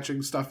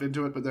catching stuff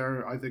into it, but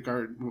there I think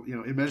are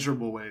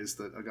immeasurable ways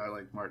that a guy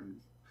like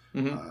Martin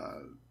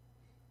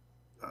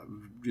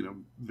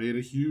made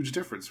a huge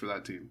difference for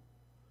that team.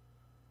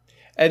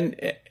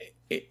 And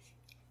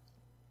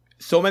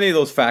so many of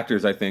those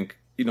factors, I think,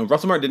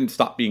 Russell Martin didn't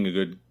stop being a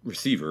good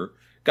receiver.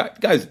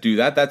 Guys do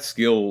that. That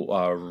skill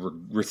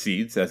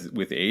recedes as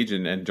with age,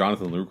 and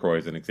Jonathan Lucroy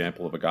is an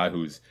example of a guy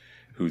who is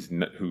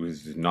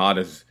not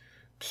as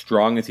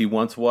strong as he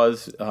once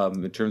was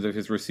in terms of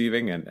his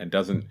receiving, and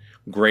doesn't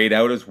grade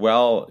out as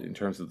well in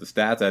terms of the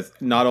stats. As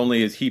not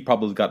only has he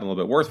probably gotten a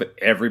little bit worse, but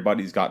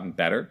everybody's gotten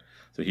better.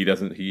 So he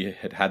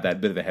had that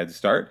bit of a head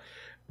start.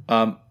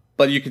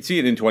 But you could see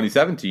it in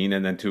 2017,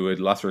 and then to a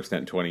lesser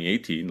extent in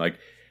 2018. Like,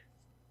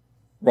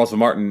 Russell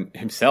Martin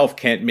himself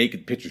can't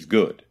make pitchers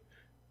good.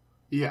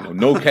 Yeah,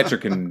 no catcher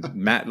can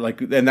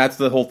and that's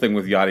the whole thing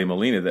with Yadier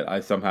Molina, that I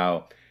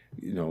somehow,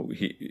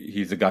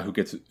 he's a guy who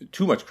gets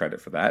too much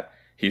credit for that.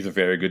 He's a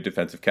very good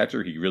defensive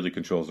catcher. He really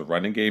controls the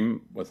running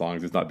game, as long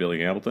as it's not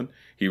Billy Hamilton.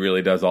 He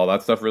really does all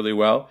that stuff really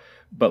well.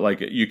 But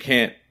like, you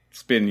can't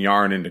spin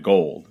yarn into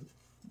gold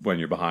when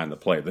you're behind the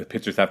plate. The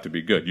pitchers have to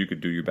be good. You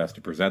could do your best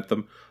to present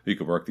them. You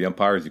can work the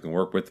umpires. You can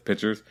work with the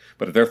pitchers.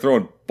 But if they're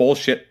throwing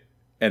bullshit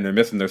and they're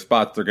missing their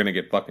spots, they're going to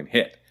get fucking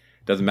hit.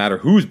 Doesn't matter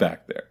who's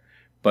back there.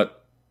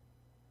 But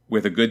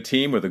with a good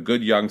team, with a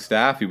good young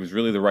staff, he was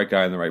really the right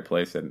guy in the right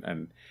place.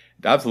 And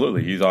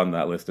absolutely, he's on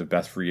that list of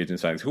best free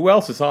agent signings. Who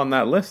else is on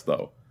that list,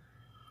 though?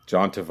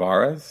 John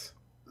Tavares?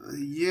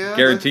 Yeah,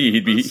 guarantee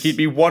he'd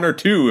be one or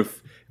two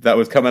if that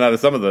was coming out of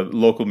some of the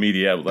local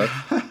media outlets.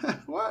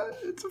 What?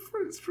 It's a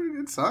pretty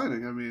good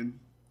signing. I mean,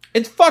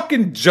 it's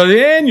fucking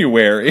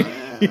January.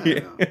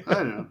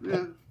 I know.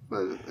 Yeah,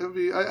 but I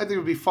think it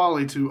would be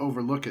folly to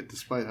overlook it,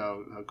 despite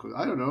how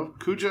I don't know.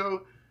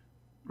 Cujo,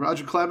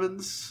 Roger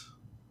Clemens,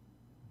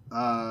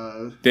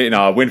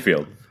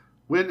 Winfield.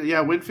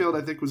 Winfield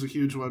I think was a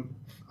huge one.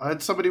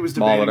 Somebody was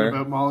debating Molitor.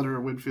 about Molitor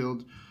or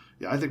Winfield.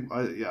 Yeah, I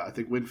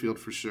think Winfield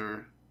for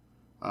sure.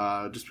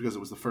 Just because it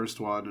was the first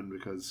one, and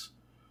because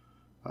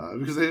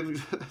they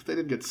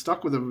didn't get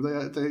stuck with him. They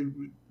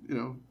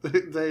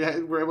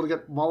were able to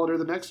get Molitor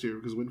the next year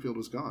because Winfield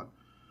was gone.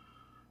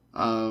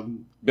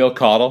 Bill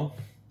Caudle.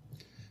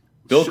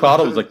 Bill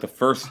Caudle was like the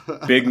first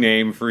big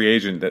name free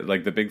agent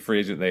the big free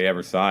agent they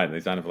ever signed. They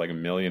signed him for like $1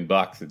 million in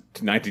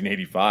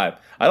 1985.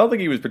 I don't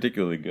think he was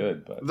particularly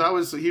good, but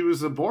he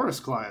was a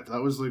Boris client.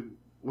 That was like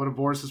one of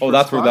Boris's.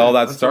 That's where all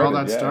that started. Where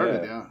all that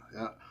started.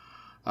 Yeah.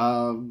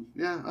 I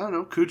don't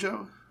know.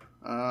 Cujo.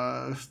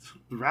 The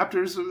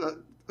Raptors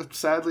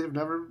sadly have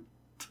never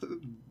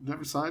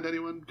signed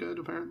anyone good.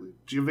 Apparently,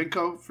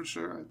 Giovinco for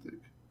sure. I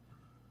think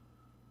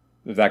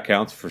if that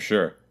counts for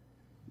sure.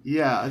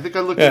 Yeah, I think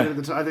I looked at it at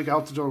the time. I think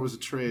Altidore was a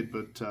trade,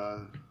 but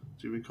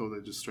Giovinco,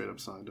 they just straight up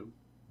signed him.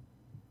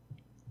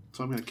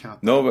 So I'm going to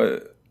count that. No,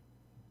 but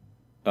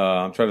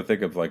I'm trying to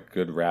think of like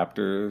good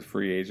Raptors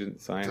free agent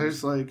signings.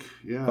 There's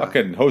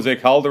fucking Jose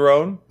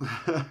Calderon.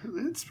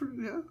 It's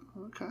pretty,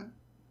 okay.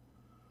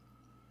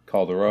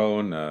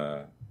 Calderon,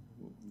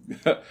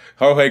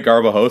 Jorge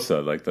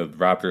Garbajosa, like the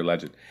Raptor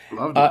legend.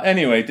 Loved it.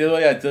 Anyway,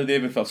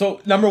 David Phelps.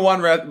 So number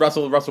one,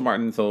 Russell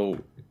Martin. So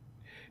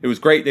it was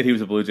great that he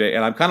was a Blue Jay,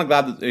 and I'm kind of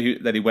glad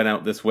that he went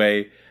out this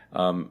way.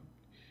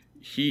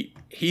 He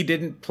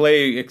didn't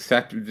play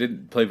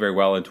very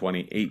well in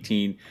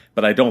 2018,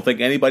 but I don't think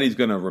anybody's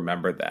going to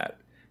remember that.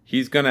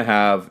 He's going to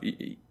have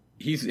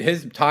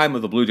his time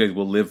with the Blue Jays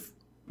will live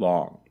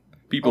long.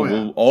 People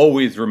will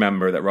always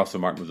remember that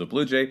Russell Martin was a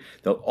Blue Jay.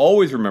 They'll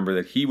always remember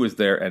that he was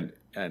there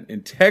and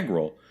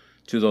integral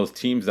to those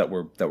teams that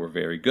were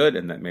very good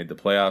and that made the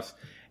playoffs.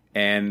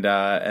 And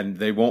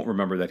they won't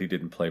remember that he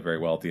didn't play very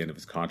well at the end of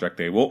his contract.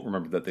 They won't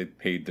remember that they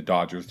paid the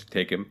Dodgers to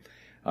take him.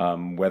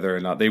 Whether or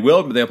not they'll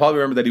probably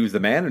remember that he was the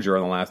manager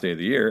on the last day of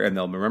the year, and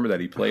they'll remember that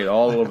he played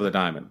all over the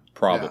diamond,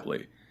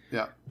 probably.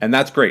 Yeah. And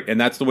that's great, and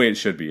that's the way it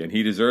should be, and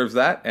he deserves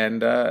that.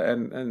 And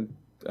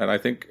I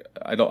think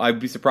I'd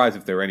be surprised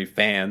if there were any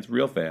fans,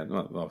 real fans.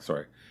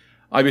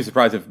 I'd be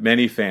surprised if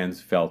many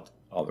fans felt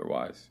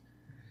otherwise.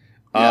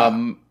 Yeah.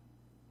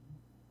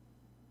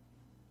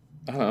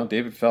 I don't know,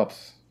 David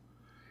Phelps.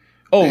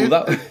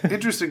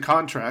 Interesting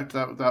contract.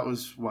 That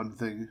was one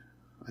thing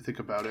I think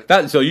about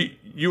it. So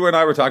you and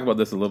I were talking about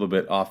this a little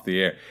bit off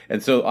the air,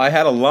 and so I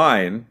had a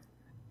line,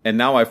 and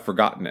now I've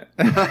forgotten it.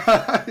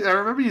 I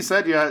remember you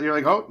said you're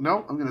like, oh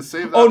no, I'm going to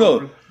save that.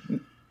 Oh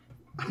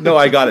no,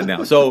 I got it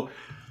now. So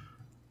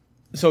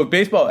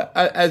baseball,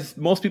 as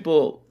most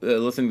people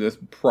listening to this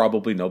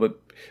probably know, but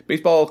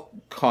baseball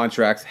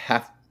contracts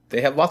have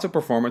lots of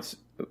performance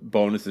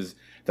bonuses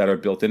that are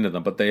built into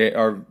them, but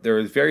there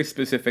is very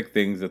specific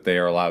things that they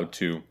are allowed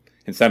to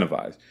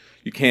incentivize.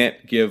 You can't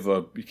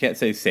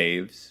say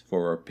saves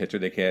for a pitcher.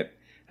 They can't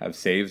have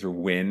saves or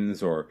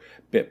wins, or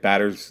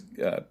batters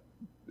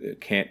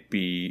can't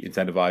be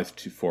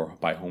incentivized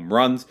by home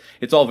runs.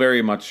 It's all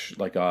very much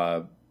like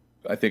I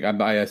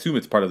assume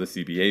it's part of the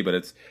CBA, but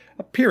it's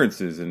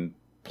appearances and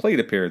plate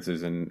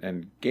appearances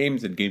and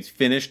games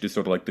finished is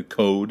sort of like the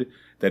code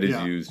that is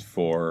used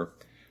for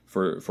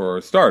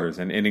starters,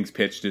 and innings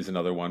pitched is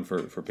another one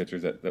for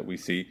pitchers that we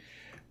see.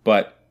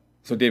 But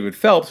so David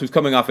Phelps, who's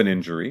coming off an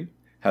injury,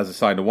 has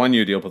signed a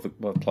 1-year deal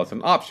plus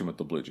an option with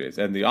the Blue Jays.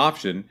 And the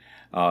option,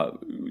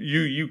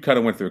 you kind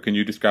of went through. Can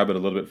you describe it a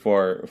little bit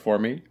for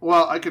me?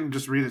 Well, I can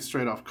just read it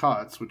straight off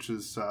COTS, which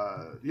is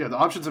the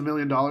option's $1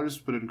 million,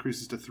 but it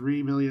increases to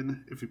 $3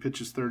 million if he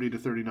pitches 30 to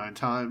 39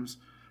 times.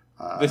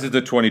 This is the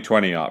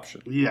 2020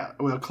 option. Yeah,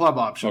 well, club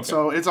option. Okay.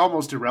 So it's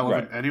almost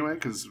irrelevant anyway,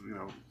 because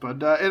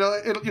but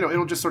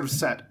it'll just sort of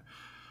set.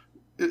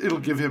 It'll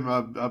give him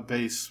a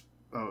base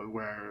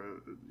where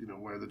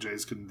the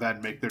Jays can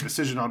then make their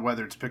decision on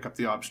whether to pick up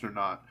the option or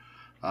not.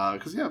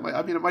 Because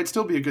it might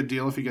still be a good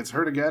deal if he gets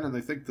hurt again, and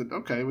they think that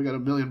we got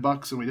 $1 million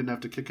and we didn't have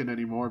to kick in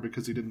anymore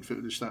because he didn't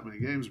finish that many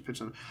games or pitch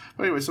them.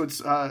 But anyway, so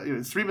it's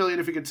 $3 million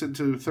if he gets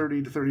into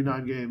 30 to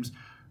 39 games.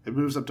 It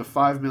moves up to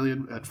 $5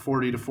 million at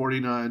 40 to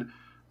 49.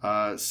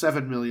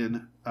 $7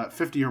 million at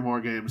 50 or more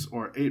games,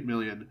 or $8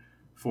 million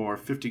for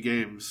 50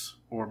 games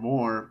or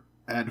more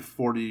and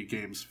 40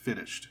 games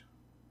finished.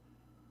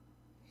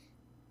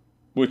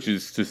 Which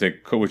is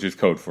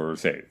code for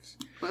saves.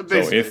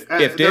 Basically. So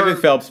if David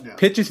Phelps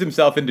pitches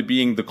himself into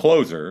being the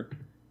closer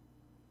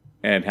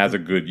and has a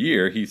good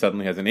year, he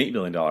suddenly has an $8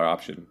 million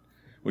option,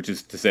 which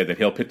is to say that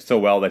he'll pitch so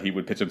well that he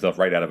would pitch himself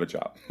right out of a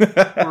job.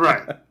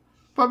 Right.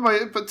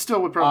 But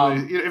still would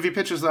probably if he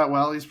pitches that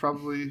well, he's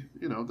probably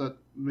that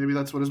maybe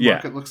that's what his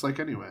market looks like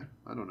anyway.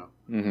 I don't know.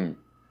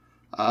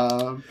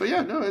 Mm-hmm. But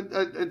yeah, no,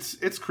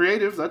 it's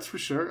creative, that's for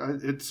sure.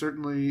 It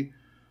certainly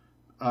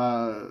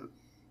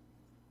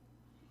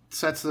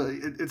sets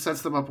it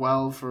sets them up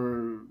well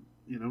for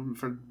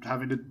for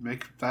having to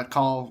make that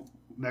call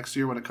next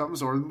year when it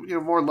comes, or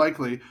more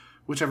likely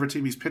whichever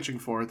team he's pitching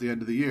for at the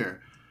end of the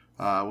year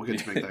will get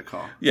to make that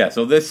call. Yeah,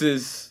 so this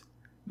is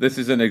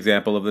an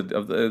example of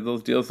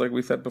those deals, like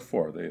we said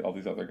before. All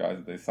these other guys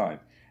that they signed.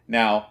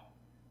 Now,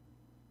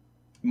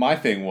 my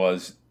thing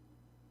was,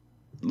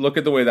 look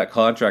at the way that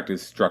contract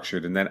is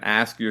structured, and then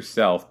ask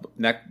yourself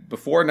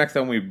before next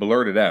time we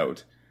blurt it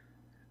out,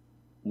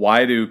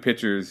 why do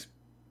players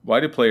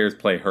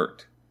play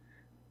hurt?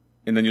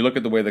 And then you look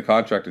at the way the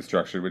contract is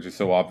structured, which is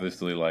so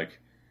obviously like,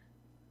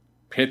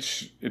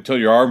 pitch until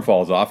your arm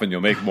falls off and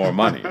you'll make more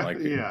money. Like,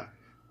 yeah.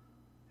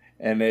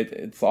 And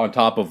it's on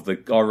top of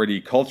the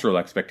already cultural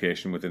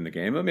expectation within the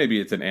game. But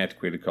maybe it's an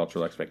antiquated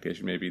cultural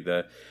expectation. Maybe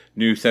the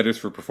new Centers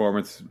for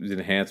Performance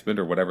Enhancement,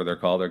 or whatever they're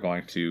called, are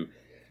going to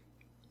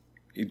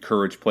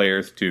encourage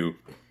players to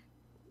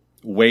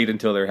wait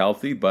until they're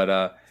healthy.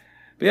 But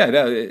yeah,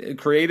 no,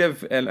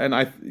 creative,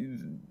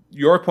 and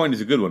your point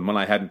is a good one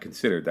I hadn't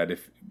considered. That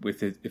if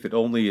it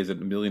only is a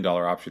 $1 million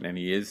option and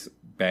he is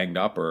banged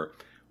up or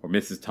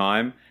misses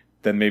time,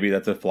 then maybe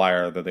that's a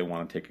flyer that they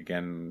want to take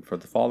again for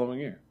the following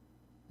year.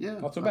 Yeah,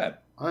 not so bad.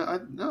 I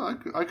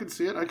could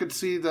see it. I could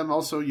see them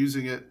also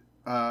using it.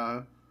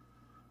 They're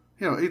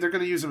going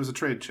to use him as a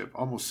trade chip,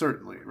 almost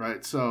certainly,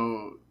 right?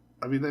 So,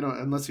 I mean, they don't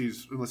unless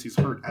he's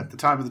hurt at the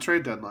time of the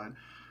trade deadline.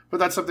 But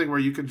that's something where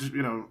you could,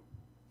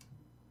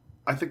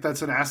 I think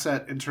that's an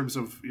asset in terms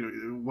of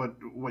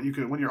what you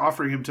can when you're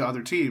offering him to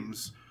other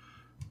teams.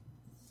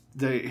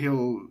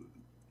 They'll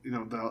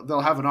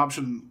have an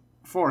option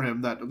for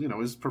him that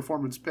is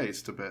performance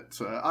based a bit.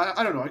 So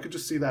I don't know. I could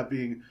just see that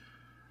being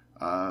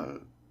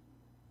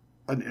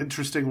an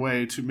interesting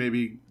way to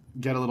maybe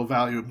get a little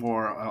value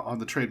more on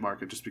the trade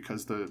market, just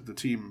because the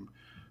team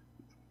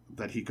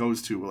that he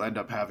goes to will end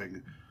up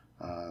having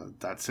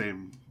that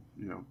same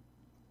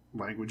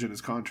language in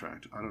his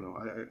contract. I don't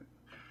know.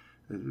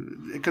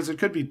 Because it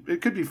could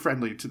be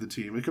friendly to the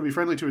team. It could be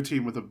friendly to a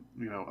team with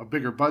a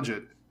bigger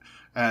budget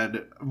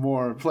and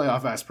more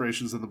playoff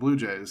aspirations than the Blue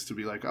Jays, to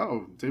be like,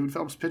 oh, David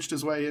Phelps pitched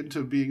his way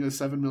into being a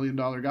 $7 million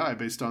guy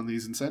based on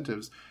these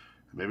incentives.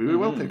 Maybe we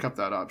will pick up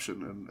that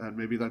option, and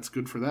maybe that's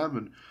good for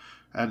them,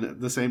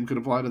 and the same could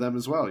apply to them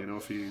as well.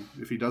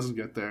 If he doesn't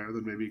get there,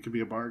 then maybe it could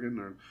be a bargain.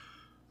 Or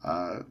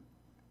I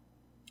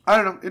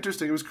don't know.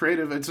 Interesting. It was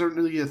creative. It's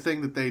certainly a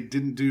thing that they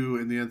didn't do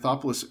in the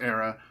Anthopoulos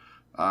era,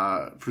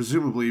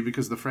 presumably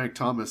because the Frank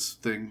Thomas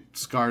thing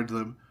scarred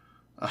them.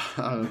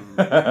 And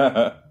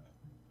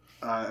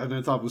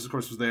Anthopoulos, of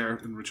course, was there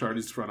in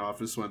Ricciardi's front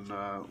office when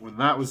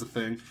that was a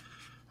thing.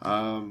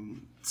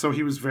 So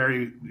he was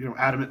very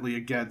adamantly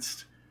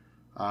against.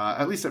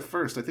 At least at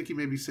first, I think he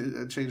maybe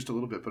changed a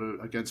little bit, but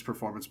against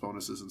performance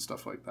bonuses and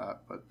stuff like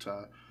that. But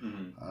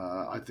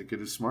I think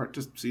it is smart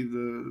to see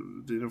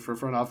for a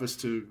front office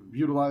to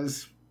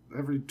utilize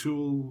every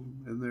tool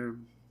in their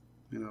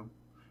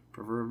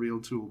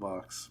proverbial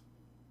toolbox.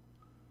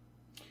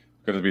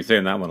 Going to be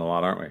saying that one a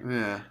lot, aren't we?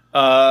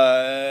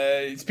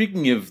 Yeah.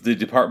 Speaking of the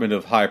Department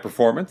of High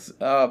Performance,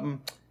 the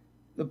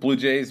Blue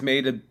Jays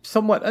made an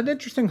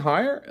interesting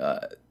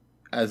hire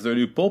as their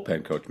new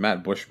bullpen coach.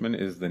 Matt Bushman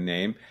is the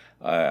name.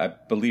 I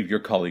believe your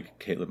colleague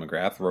Caitlin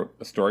McGrath wrote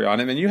a story on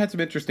him, and you had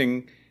some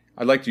interesting.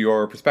 I liked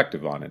your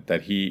perspective on it.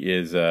 That he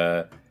is,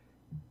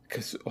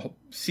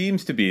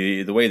 seems to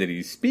be the way that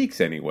he speaks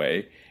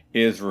anyway,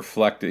 is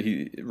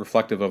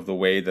reflective of the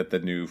way that the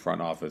new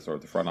front office, or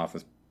the front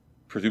office,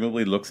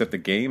 presumably looks at the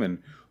game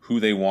and who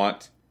they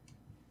want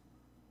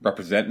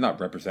not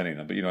representing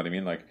them, but you know what I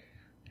mean, like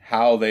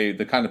how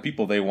the kind of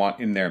people they want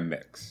in their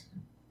mix.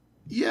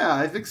 Yeah,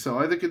 I think so.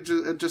 I think it's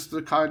just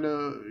the kind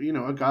of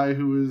a guy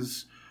who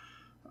is.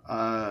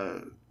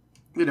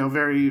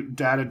 Very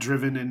data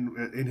driven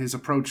in his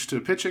approach to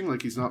pitching.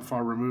 Like, he's not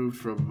far removed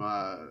from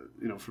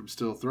from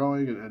still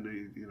throwing,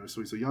 and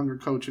so he's a younger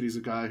coach, and he's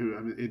a guy who,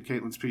 in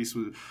Caitlin's piece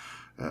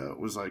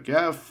was like,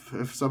 yeah,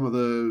 if some of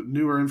the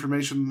newer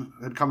information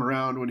had come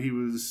around when he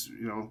was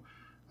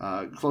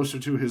closer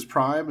to his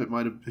prime, he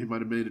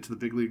might have made it to the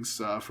big leagues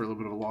for a little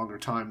bit of a longer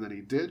time than he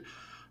did,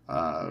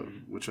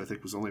 which I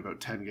think was only about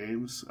 10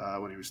 games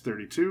when he was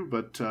 32,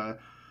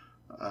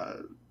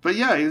 but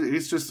yeah,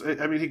 he's just.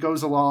 I mean, he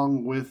goes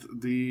along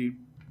with the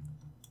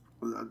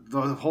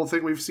whole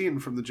thing we've seen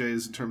from the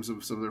Jays in terms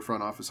of some of their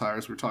front office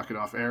hires. We're talking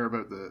off air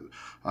about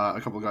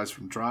a couple of guys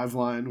from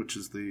Driveline, which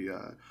is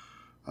the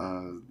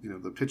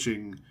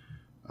pitching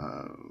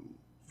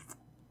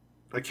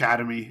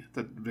academy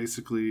that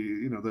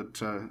basically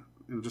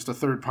just a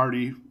third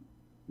party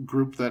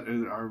group that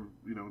are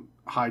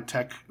high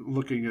tech,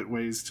 looking at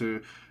ways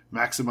to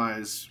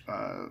maximize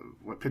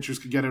what pitchers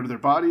can get out of their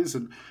bodies,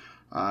 and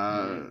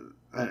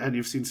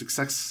you've seen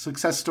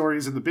success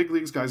stories in the big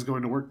leagues, guys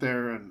going to work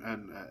there,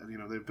 and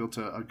they've built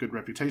a good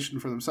reputation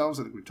for themselves.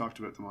 I think we've talked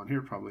about them on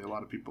here. Probably a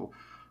lot of people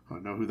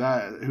know who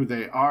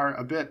they are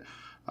a bit,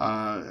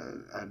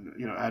 and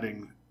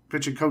adding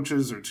pitching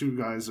coaches, or two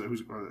guys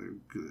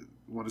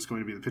one is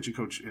going to be the pitching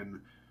coach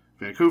in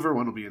Vancouver,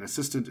 one will be an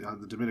assistant on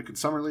the Dominican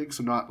Summer League,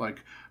 so not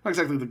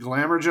exactly the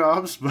glamour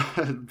jobs,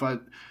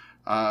 but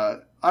I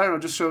don't know,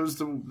 just shows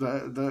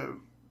that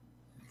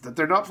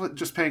they're not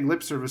just paying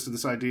lip service to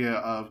this idea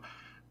of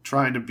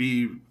trying to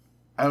be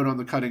out on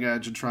the cutting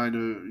edge and trying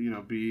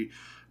to, be,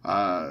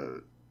 as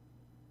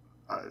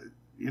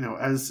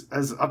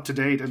up to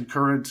date and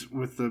current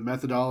with the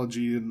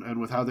methodology and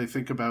with how they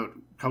think about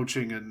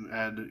coaching and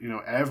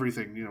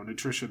everything,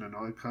 nutrition and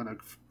all that kind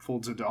of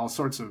folds into all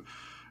sorts of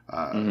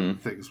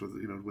things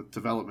with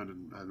development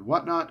and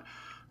whatnot.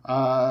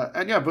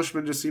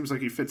 Bushman just seems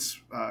like he fits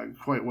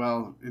quite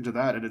well into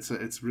that, and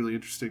it's really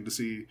interesting to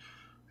see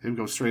him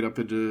go straight up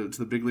into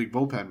the big league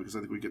bullpen, because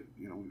I think we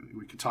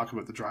could talk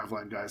about the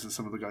driveline guys and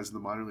some of the guys in the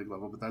minor league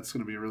level, but that's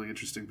going to be a really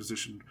interesting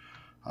position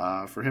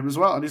for him as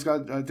well. And he's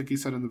got, I think he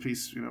said in the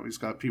piece, he's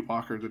got Pete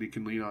Walker that he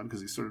can lean on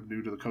because he's sort of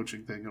new to the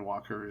coaching thing, and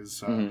Walker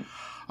is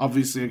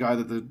obviously a guy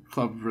that the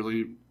club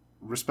really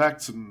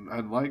respects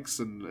and likes,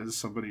 and is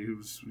somebody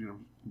who's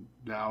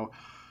now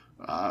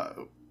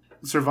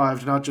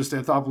survived not just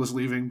Anthopoulos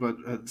leaving,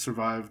 but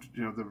survived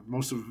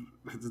most of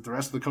the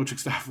rest of the coaching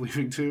staff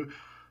leaving too.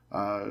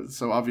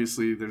 So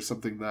obviously there's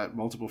something that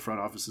multiple front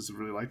offices have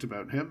really liked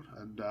about him,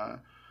 and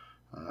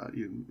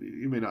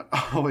you may not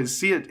always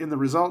see it in the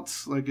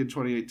results like in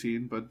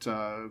 2018, but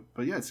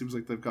yeah, it seems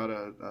like they've got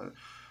a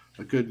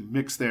good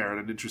mix there,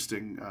 and an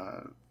interesting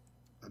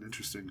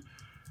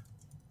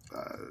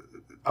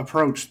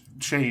approach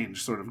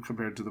change sort of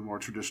compared to the more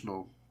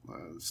traditional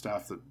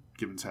staff that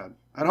Gibbons had,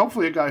 and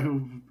hopefully a guy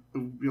who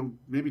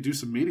maybe do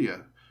some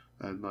media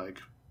and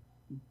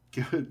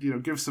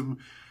give some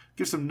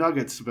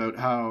nuggets about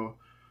how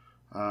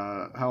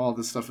all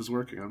this stuff is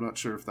working. I'm not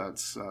sure if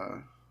that's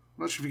I'm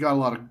not sure if you got a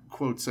lot of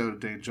quotes out of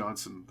Dane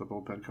Johnson, the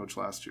bullpen coach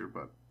last year,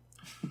 but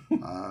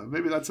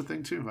maybe that's a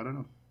thing too. I don't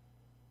know.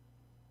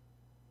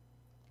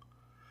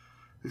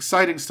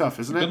 Exciting stuff,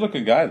 isn't it? Good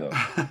looking guy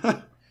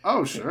though.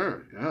 Oh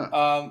sure,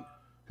 yeah.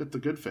 Got the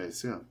good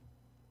face, yeah.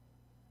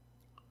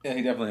 Yeah,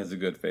 he definitely has a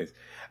good face.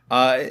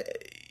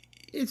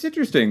 It's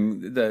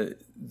interesting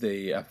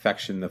the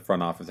affection the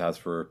front office has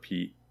for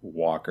Pete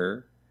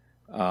Walker.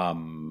 I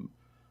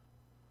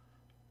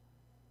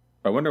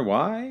wonder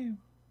why.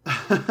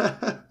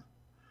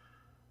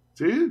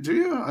 Do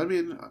you? I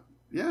mean,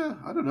 yeah,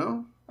 I don't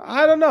know.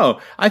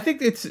 I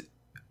think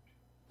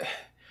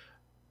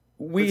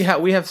we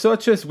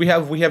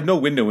have no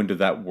window into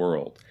that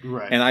world,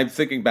 right? And I'm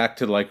thinking back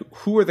to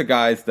who are the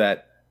guys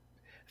that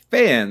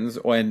fans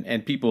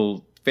and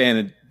people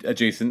fan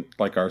adjacent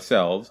like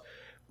ourselves,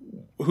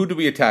 who do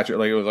we attach it?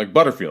 It was like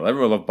Butterfield.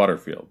 Everyone loved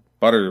Butterfield.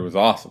 Butter was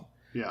awesome.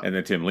 Yeah. And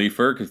then Tim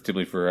Leifer, because Tim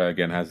Leifer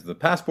again has the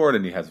passport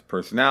and he has a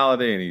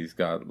personality and he's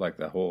got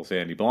the whole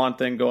Sandy Blonde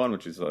thing going,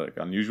 which is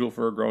unusual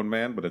for a grown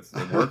man, but it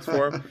works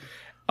for him.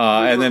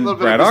 And then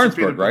Brad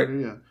Arnsberg, right?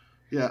 Butter,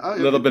 yeah. A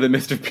little bit of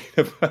Mr.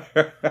 Peanut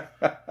Butter.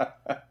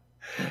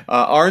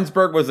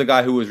 Arnsberg was the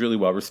guy who was really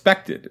well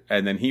respected,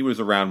 and then he was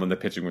around when the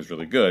pitching was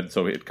really good,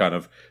 so it kind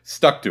of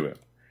stuck to him.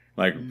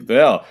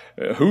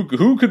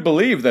 Who could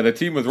believe that a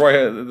team with Roy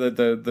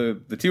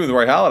the team with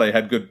Roy Halladay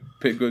had good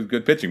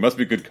pitching? Must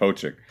be good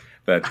coaching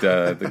that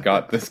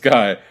got this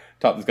guy,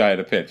 taught this guy how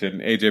to pitch, and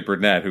AJ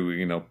Burnett,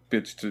 who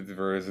pitched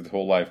for his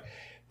whole life.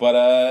 But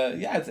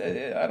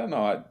I don't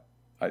know.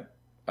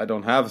 I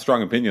don't have a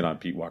strong opinion on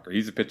Pete Walker.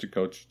 He's a pitching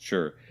coach,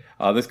 sure.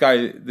 This guy,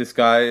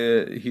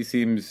 he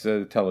seems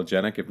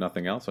telegenic, if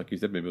nothing else. Like you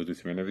said, maybe we'll do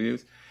some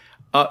interviews.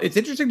 It's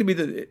interesting to me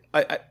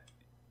that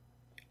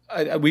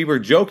we were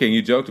joking.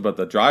 You joked about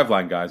the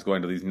driveline guys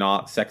going to these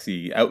not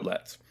sexy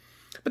outlets,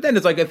 but then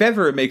it's if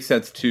ever it makes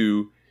sense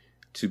to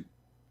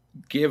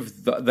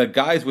give the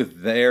guys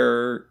with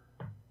their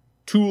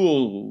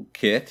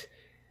toolkit,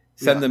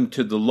 send them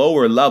to the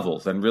lower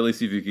levels and really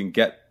see if you can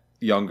get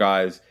young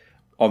guys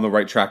on the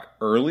right track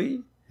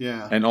early.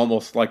 Yeah, and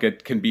almost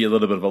it can be a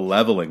little bit of a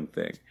leveling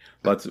thing.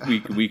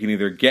 We can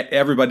either get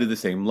everybody to the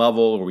same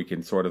level, or we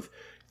can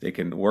they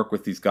can work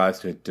with these guys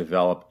to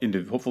develop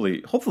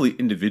hopefully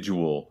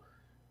individual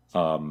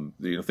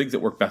things that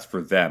work best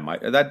for them.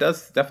 That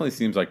definitely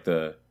seems like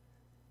the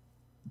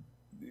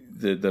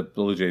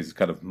Blue Jays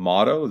kind of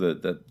motto,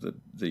 the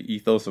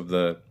ethos of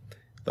the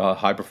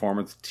high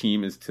performance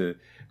team is to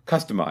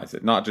customize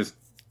it, not just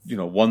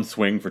one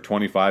swing for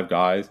 25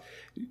 guys,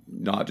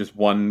 not just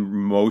one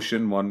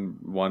motion,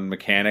 one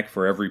mechanic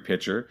for every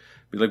pitcher.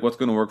 Be what's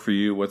going to work for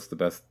you? What's the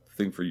best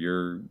thing for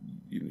your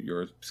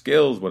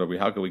skills?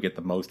 How can we get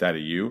the most out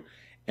of you?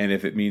 And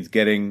if it means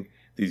getting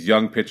these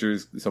young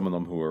pitchers, some of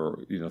them who are,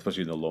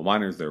 especially in the low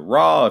minors, they're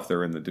raw. If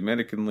they're in the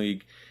Dominican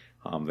League,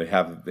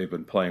 they've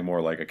been playing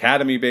more like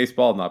academy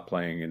baseball, not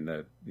playing in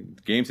the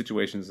game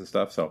situations and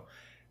stuff. So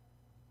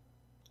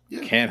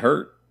can't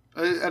hurt.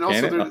 And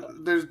also,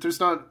 there's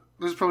not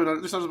as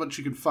much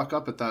you can fuck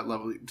up at that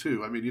level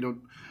too. I mean, you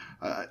don't.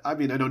 I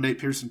know Nate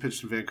Pearson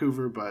pitched in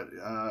Vancouver, but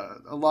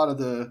a lot of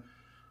the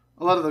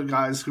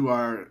guys who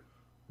are,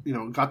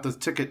 got the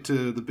ticket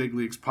to the big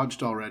leagues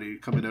punched already,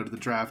 coming out of the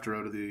draft or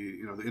out of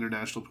the the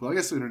international pool. I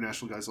guess the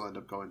international guys will end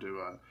up going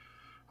to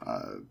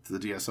the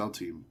DSL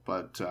team,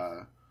 but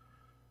I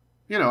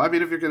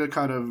mean, if you're going to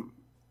kind of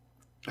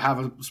have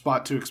a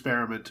spot to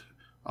experiment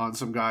on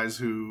some guys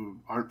who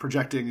aren't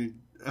projecting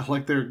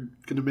like they're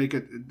going to make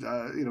it,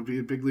 be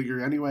a big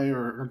leaguer anyway,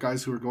 or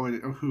guys who are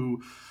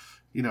who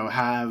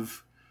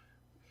have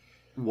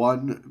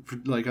one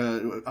like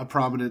a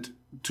prominent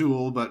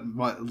tool but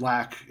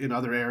lack in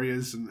other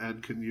areas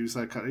and can use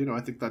that kind of,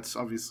 I think that's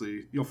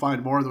obviously you'll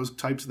find more of those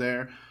types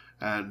there,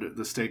 and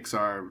the stakes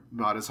are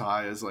not as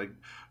high as like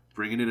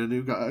bringing in a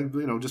new guy,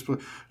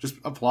 just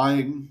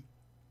applying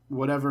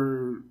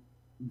whatever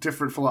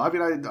different philosophy.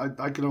 I mean,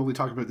 I can only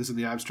talk about this in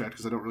the abstract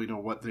because I don't really know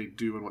what they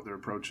do and what their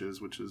approach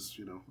is, which is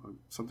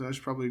something I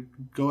should probably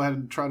go ahead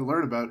and try to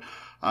learn about.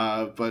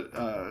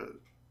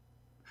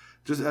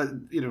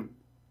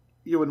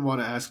 You wouldn't want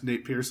to ask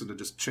Nate Pearson to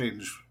just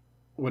change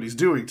what he's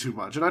doing too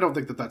much, and I don't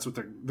think that that's what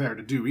they're there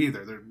to do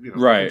either. They're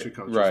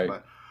coaches, right.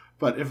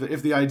 But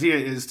if the idea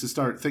is to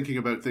start thinking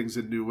about things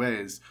in new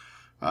ways,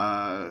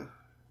 I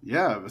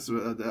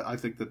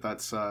think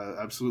that's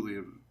absolutely,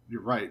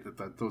 you're right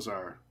that those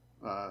are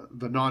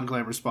the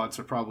non-glamour spots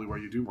are probably where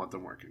you do want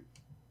them working.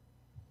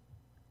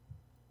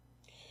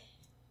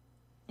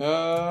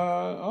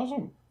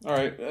 Awesome. All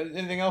right.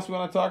 Anything else we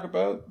want to talk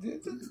about?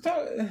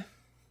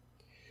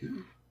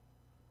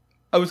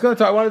 I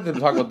wanted to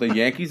talk about the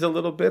Yankees a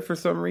little bit for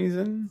some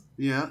reason.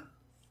 Yeah.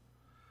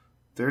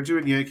 They're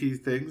doing Yankee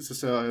things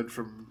aside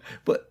from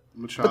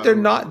Machado. But they're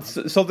not.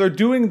 So they're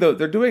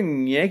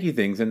doing Yankee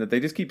things in that they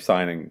just keep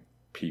signing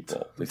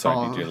people. They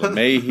sign DJ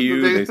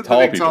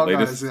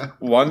LeMahieu.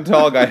 One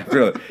tall guy.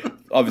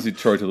 Obviously,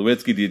 Troy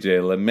Tulowitzki,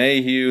 DJ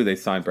LeMahieu. They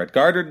signed Brett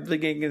Gardner at the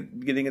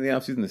beginning of the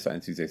offseason. They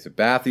signed CJ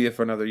Sabathia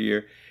for another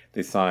year.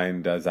 They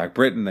signed Zach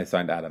Britton. They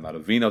signed Adam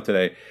Ottavino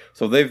today.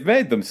 So they've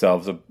made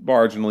themselves a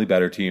marginally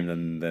better team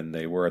than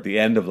they were at the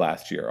end of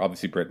last year.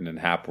 Obviously, Britton and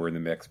Happ were in the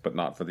mix, but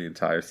not for the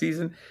entire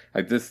season.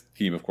 Like, this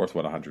team, of course,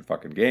 won 100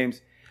 fucking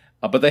games.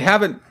 But they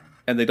haven't,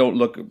 and they don't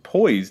look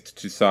poised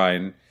to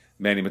sign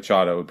Manny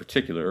Machado in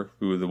particular,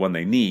 who is the one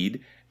they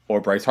need,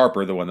 or Bryce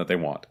Harper, the one that they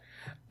want.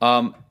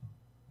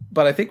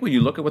 But I think when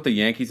you look at what the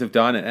Yankees have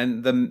done,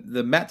 and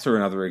the Mets are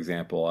another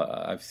example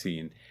I've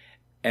seen,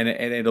 and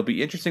it'll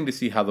be interesting to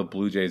see how the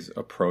Blue Jays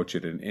approach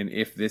it, and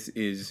if this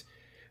is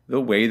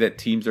the way that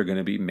teams are going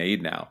to be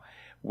made now,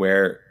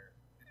 where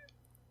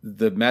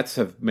the Mets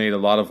have made a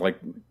lot of like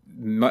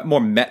more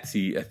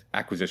Metsy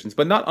acquisitions,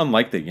 but not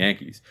unlike the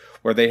Yankees,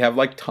 where they have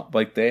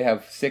they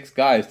have 6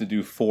 guys to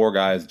do 4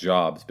 guys'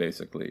 jobs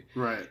basically.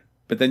 Right.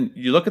 But then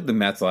you look at the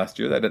Mets last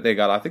year that they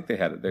got. I think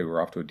they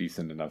were off to a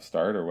decent enough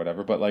start or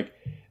whatever. But like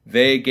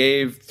they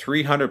gave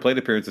 300 plate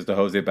appearances to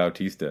Jose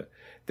Bautista.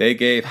 They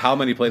gave how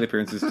many plate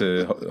appearances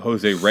to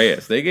Jose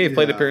Reyes? They gave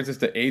plate appearances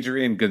to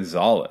Adrian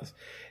Gonzalez.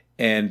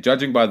 And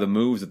judging by the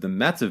moves that the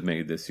Mets have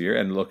made this year,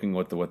 and looking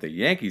what the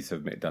Yankees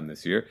have done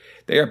this year,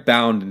 they are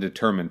bound and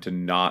determined to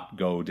not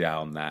go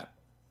down that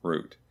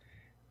route.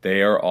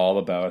 They are all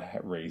about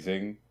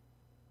raising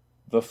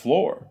the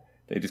floor.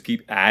 They just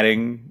keep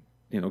adding,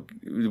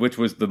 which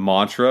was the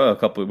mantra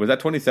was that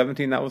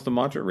 2017? That was the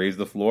mantra: raise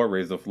the floor,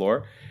 raise the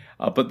floor.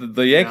 But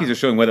the Yankees are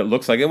showing what it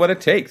looks like and what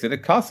it takes, and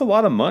it costs a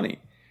lot of money.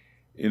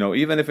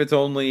 Even if it's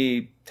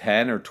only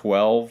 10 or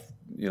 12,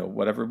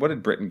 whatever. What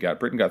did Britton get?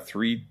 Britton got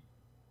 3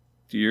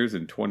 years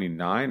and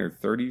 29 or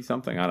 30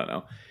 something. I don't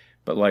know.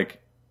 But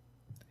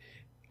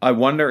I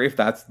wonder if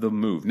that's the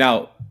move.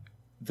 Now,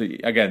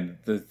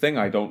 the thing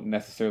I don't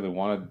necessarily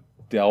want to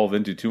delve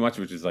into too much,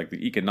 which is like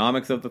the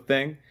economics of the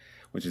thing,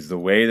 which is the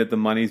way that the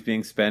money's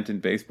being spent in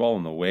baseball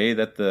and the way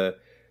that the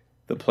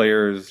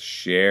players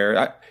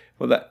share.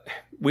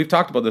 We've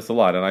talked about this a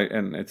lot,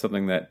 and it's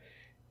something that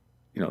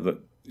the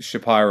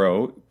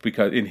Shapiro,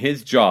 because in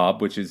his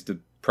job, which is the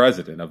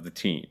president of the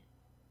team,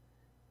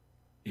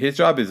 his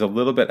job is a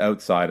little bit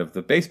outside of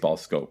the baseball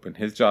scope, and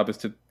his job is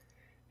to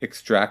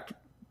extract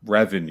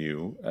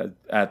revenue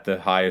at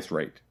the highest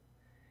rate.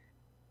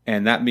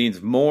 And that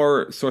means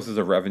more sources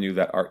of revenue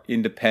that are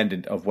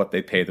independent of what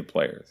they pay the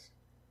players,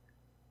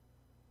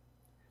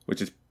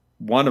 which is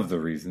one of the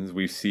reasons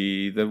we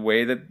see the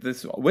way that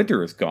this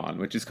winter has gone,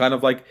 which is kind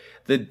of like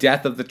the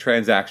death of the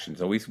transaction.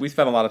 So we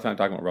spent a lot of time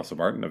talking about Russell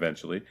Martin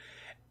eventually,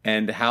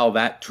 and how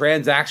that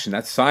transaction,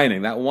 that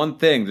signing, that one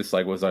thing just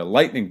was a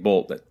lightning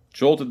bolt that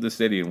jolted the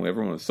city, and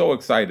everyone was so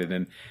excited,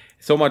 and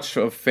so much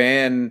of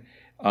fan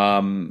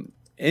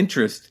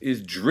interest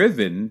is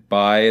driven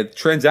by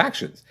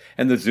transactions.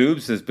 And the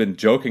Zoobs has been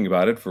joking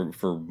about it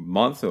for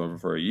months or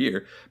for a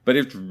year, but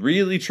it's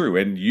really true.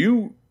 And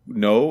you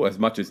know as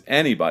much as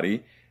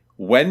anybody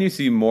when you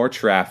see more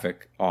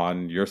traffic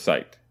on your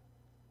site.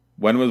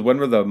 When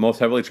were the most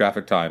heavily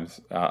trafficked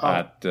times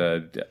at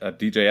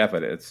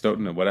DJF, at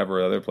Stoughton, and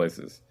whatever other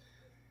places?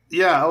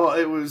 Yeah, well,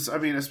 it was. I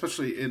mean,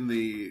 especially in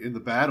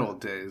the bad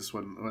old days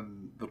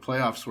when the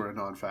playoffs were a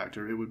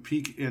non-factor, it would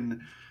peak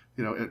in,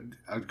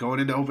 going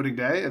into opening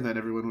day, and then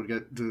everyone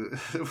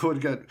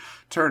would get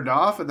turned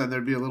off, and then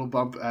there'd be a little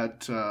bump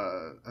at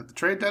the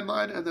trade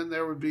deadline, and then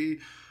there would be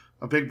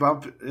a big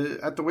bump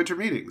at the winter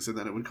meetings, and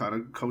then it would kind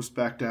of coast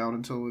back down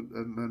and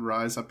then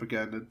rise up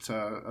again at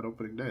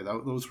opening day.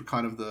 Those were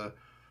kind of the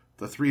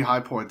 3 high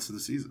points of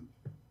the season.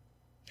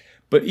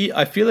 But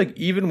I feel like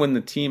even when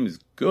the team is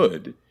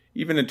good,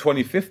 even in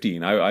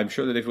 2015, I'm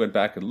sure that if you went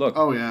back and looked,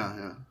 Oh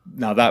yeah.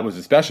 now that was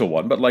a special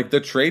one, but like the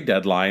trade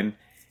deadline,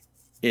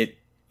 it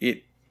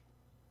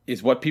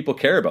is what people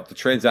care about. The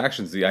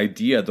transactions, the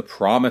idea, the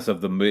promise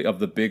of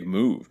the big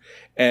move,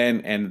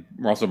 and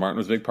Russell Martin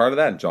was a big part of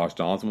that, and Josh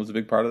Donaldson was a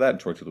big part of that, and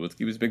Troy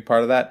Tulowitzki was a big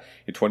part of that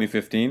in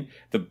 2015.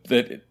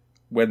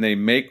 When they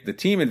make the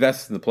team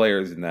invests in the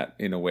players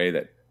in a way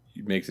that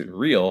makes it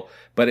real,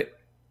 but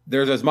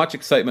there's as much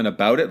excitement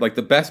about it. Like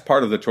the best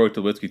part of the Troy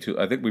Tulowitzki,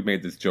 I think we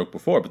made this joke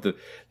before, but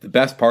the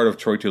best part of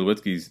Troy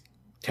Tulowitzki's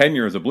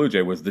tenure as a Blue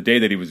Jay was the day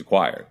that he was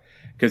acquired,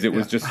 because it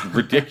was just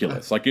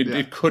ridiculous. Like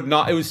it could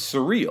not. It was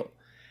surreal.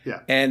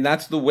 Yeah. And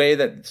that's the way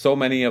that so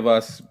many of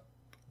us,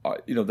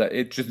 that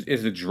it just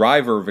is a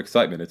driver of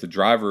excitement. It's a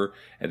driver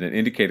and an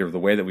indicator of the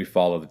way that we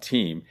follow the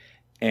team.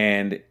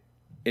 And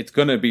it's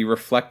going to be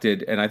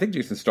reflected. And I think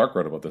Jason Stark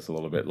wrote about this a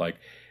little bit, like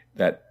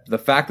that the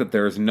fact that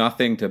there is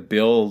nothing to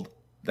build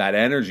that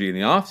energy in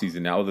the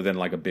offseason now other than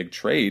like a big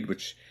trade,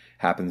 which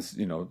happens,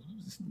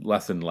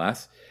 less and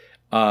less.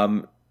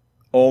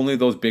 Only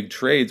those big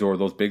trades or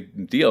those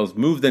big deals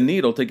move the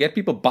needle to get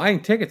people buying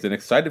tickets and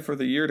excited for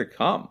the year to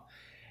come.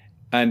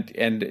 And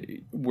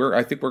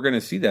I think we're going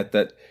to see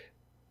that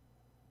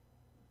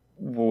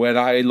when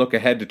I look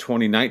ahead to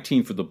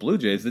 2019 for the Blue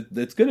Jays,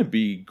 it's going to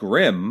be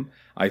grim,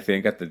 I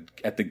think, at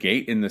the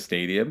gate in the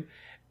stadium.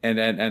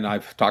 And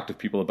I've talked to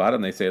people about it,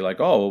 and they say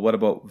like, oh, well, what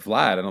about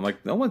Vlad? And I'm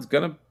like, no one's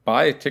going to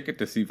buy a ticket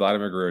to see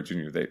Vladimir Guerrero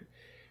Jr.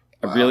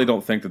 I really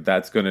don't think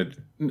that's going to.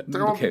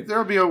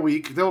 There'll be a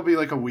week. There'll be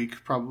like a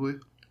week probably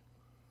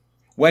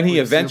when he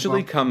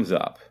eventually comes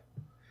up.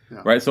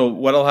 Yeah. Right, so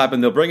what'll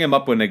happen? They'll bring him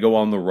up when they go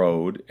on the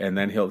road, and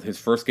then his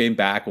first game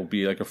back will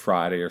be like a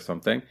Friday or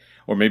something,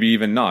 or maybe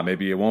even not.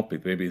 Maybe it won't be.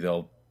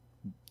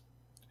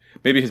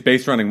 Maybe his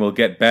base running will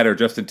get better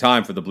just in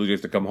time for the Blue Jays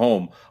to come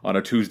home on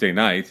a Tuesday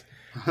night.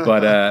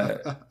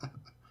 But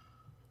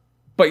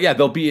but yeah,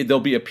 there'll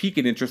be a peak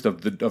in interest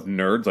of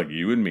nerds like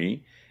you and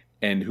me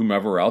and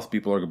whomever else.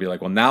 People are going to be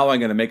like, well, now I'm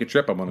going to make a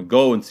trip. I'm going to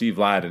go and see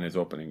Vlad in his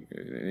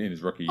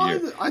rookie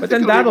year. But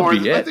then that'll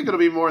be it. I think it'll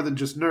be more than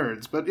just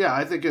nerds. But yeah,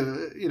 I think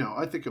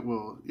I think it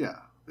will. Yeah,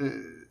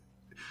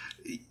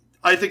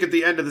 I think at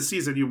the end of the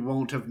season you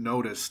won't have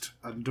noticed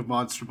a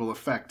demonstrable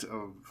effect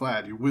of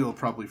Vlad. You will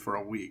probably for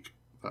a week,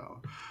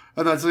 though.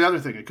 And that's the other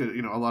thing. It could,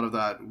 a lot of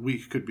that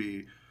week could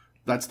be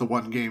that's the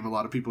one game a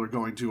lot of people are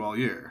going to all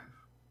year.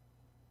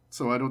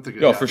 So I don't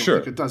think I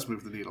think it does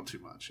move the needle too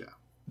much. Yeah.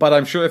 But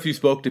I'm sure if you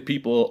spoke to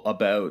people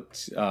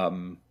about,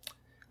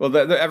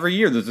 every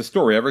year there's a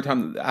story. Every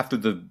time after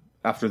the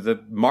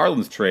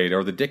Marlins trade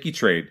or the Dickey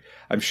trade,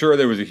 I'm sure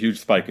there was a huge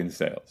spike in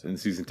sales, in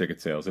season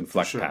ticket sales, in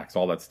flex packs,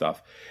 all that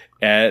stuff.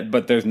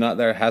 But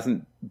there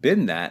hasn't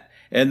been that,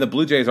 and the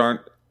Blue Jays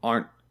aren't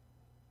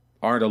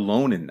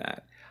alone in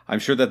that. I'm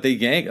sure that the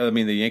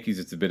Yankees,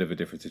 it's a bit of a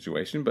different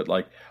situation. But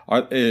like,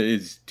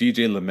 is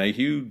DJ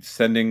LeMahieu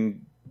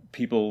sending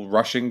people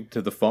rushing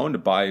to the phone to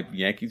buy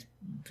Yankees,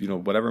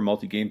 whatever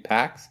multi-game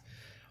packs,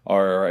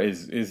 or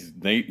is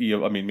Nate?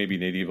 Maybe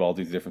Nate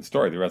Eovaldi's a different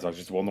story. The Red Sox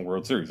just won the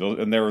World Series,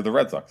 and they were the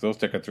Red Sox. Those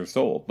tickets are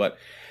sold. But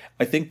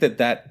I think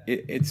that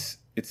it's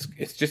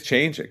just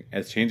changing.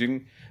 It's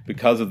changing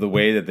because of the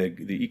way that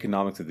the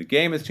economics of the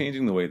game is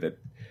changing. The way that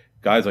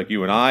guys like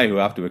you and I, who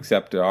have to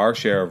accept our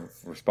share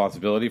of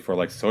responsibility for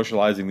like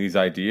socializing these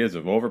ideas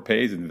of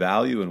overpays and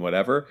value and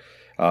whatever.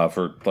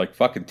 For like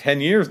fucking 10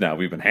 years now,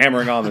 we've been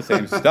hammering on the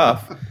same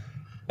stuff,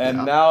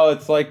 and now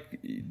it's like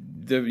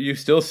you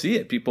still see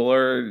it. People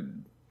are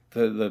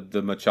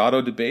the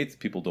Machado debates.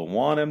 People don't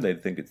want him. They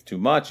think it's too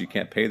much. You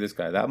can't pay this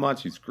guy that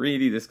much. He's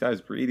greedy. This guy's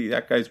greedy.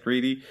 That guy's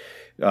greedy.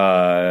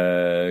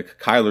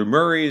 Kyler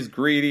Murray is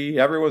greedy.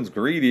 Everyone's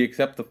greedy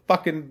except the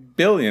fucking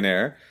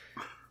billionaire.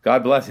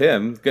 God bless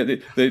him.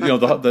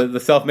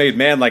 The self-made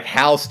man like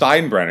Hal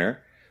Steinbrenner,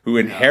 who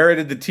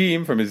inherited the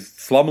team from his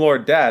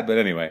slumlord dad. But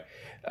anyway.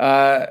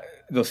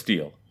 They'll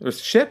steal. There was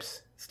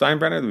ships.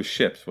 Steinbrenner, there was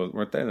ships,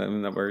 weren't they?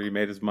 Isn't that where he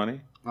made his money?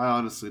 I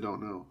honestly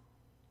don't know.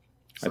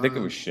 I think it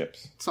was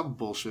ships. Some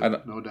bullshit,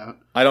 no doubt.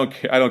 I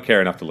don't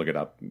care enough to look it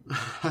up.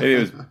 Maybe it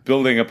was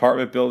building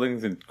apartment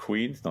buildings in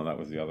Queens. No, that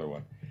was the other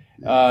one.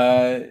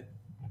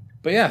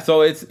 But yeah,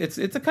 so it's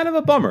a kind of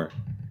a bummer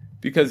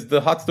because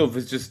the hot stove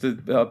is just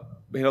in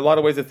a lot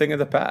of ways a thing of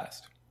the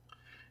past.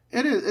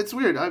 It is. It's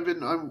weird. I've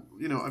been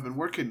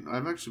working.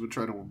 I've actually been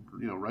trying to,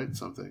 write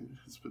something.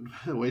 It's been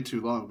way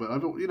too long, but I've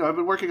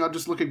been working on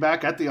just looking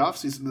back at the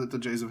offseason that the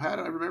Jays have had.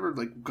 And I remember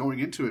like going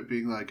into it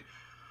being like,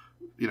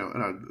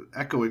 and I'm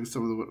echoing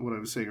some of what I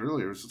was saying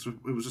earlier.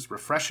 It was just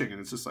refreshing,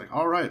 and it's just like,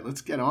 all right,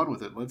 let's get on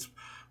with it. Let's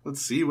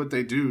see what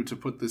they do to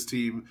put this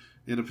team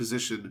in a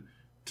position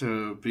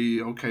to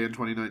be okay in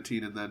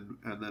 2019, and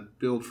then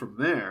build from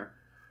there.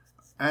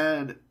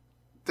 And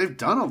they've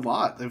done a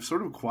lot. They've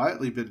sort of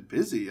quietly been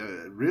busy,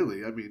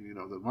 really. I mean,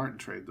 the Martin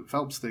trade, the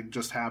Phelps thing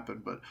just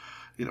happened, but,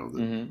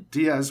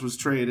 Diaz was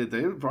traded.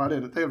 They brought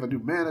in, they have a new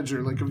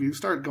manager. Like, if you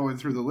start going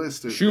through the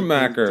list.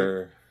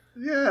 Schumacher.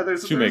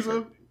 There's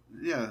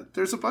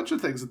a bunch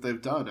of things that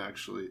they've done,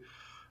 actually.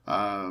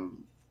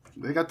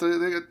 They got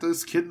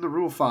this kid in the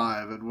Rule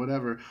 5 and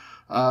whatever.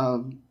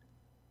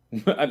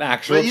 An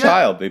actual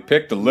child. They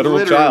picked a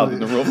literal child in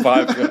the Rule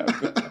 5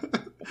 draft.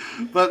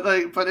 but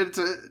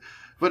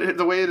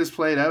the way it is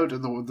played out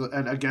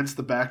and against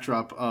the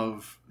backdrop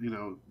of,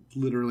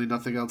 literally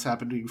nothing else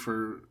happening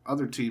for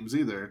other teams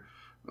either,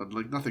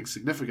 like nothing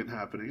significant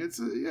happening. It's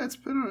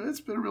been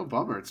a real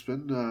bummer. It's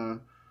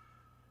been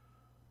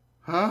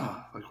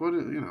like what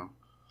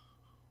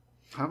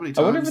how many times?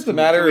 I wonder if it's a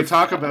matter we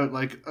talk about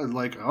like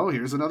oh,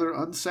 here's another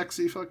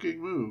unsexy fucking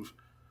move.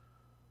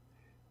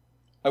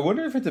 I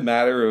wonder if it's a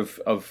matter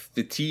of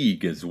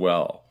fatigue as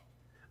well,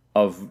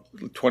 of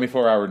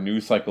 24-hour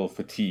news cycle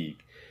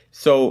fatigue.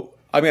 So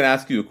I'm going to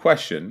ask you a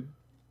question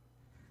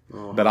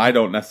that I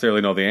don't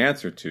necessarily know the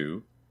answer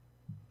to,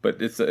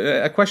 but it's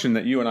a question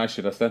that you and I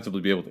should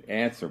ostensibly be able to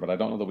answer, but I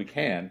don't know that we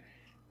can.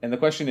 And the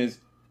question is,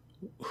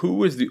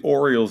 who is the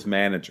Orioles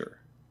manager?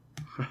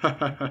 Is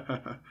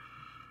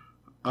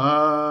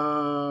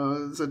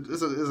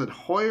it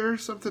Hoyer?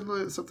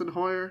 Something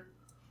Hoyer?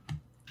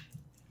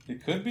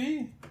 It could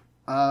be.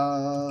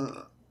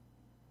 Brandon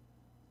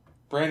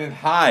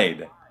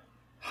Hyde.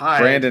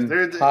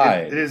 Brandon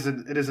Hyde.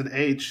 It is an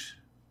H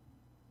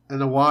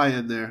and a Y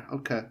in there.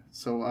 Okay,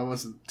 so I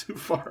wasn't too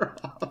far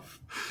off.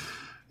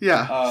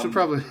 Yeah, should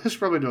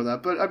probably know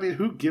that. But I mean,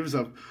 who gives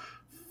a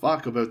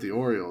fuck about the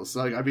Orioles?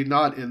 Like, I mean,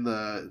 not in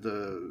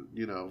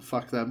the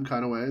fuck them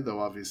kind of way, though.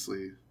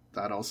 Obviously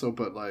that also.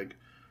 But like,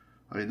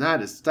 I mean,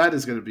 that is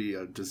going to be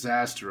a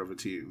disaster of a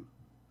team.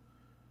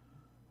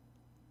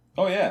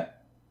 Oh yeah.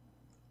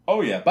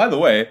 By the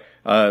way,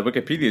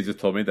 Wikipedia just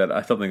told me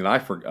that something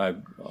that I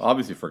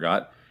obviously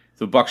forgot.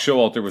 So Buck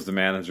Showalter was the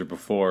manager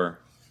before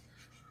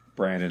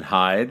Brandon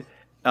Hyde.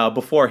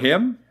 Before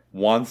him,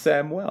 Juan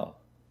Samuel.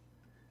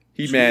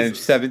 He managed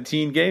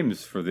 17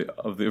 games for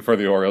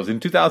the Orioles in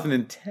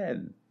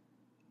 2010,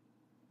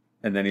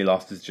 and then he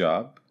lost his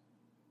job,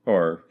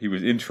 or he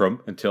was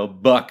interim until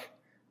Buck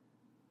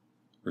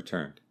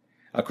returned.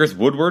 Chris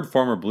Woodward,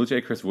 former Blue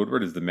Jay Chris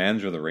Woodward, is the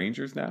manager of the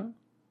Rangers now.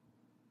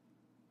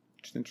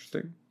 Which is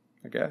interesting,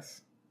 I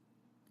guess.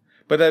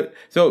 But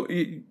so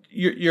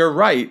you're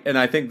right, and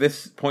I think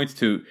this points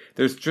to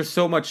there's just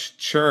so much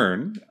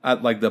churn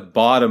at like the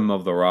bottom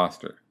of the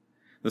roster.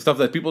 The stuff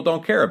that people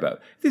don't care about.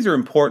 These are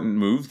important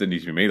moves that need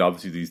to be made.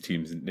 Obviously, these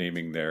teams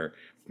naming their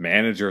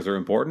managers are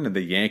important, and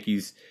the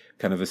Yankees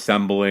kind of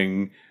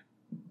assembling,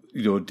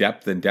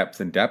 depth and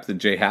depth and depth.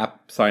 And J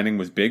Happ signing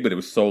was big, but it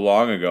was so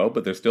long ago.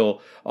 But there's still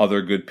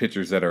other good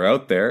pitchers that are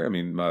out there. I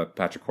mean,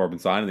 Patrick Corbin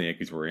signed, and the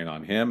Yankees were in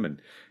on him,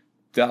 and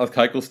Dallas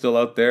Keuchel's still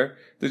out there.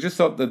 There's just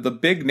the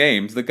big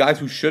names, the guys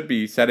who should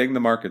be setting the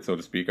market, so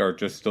to speak, are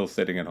just still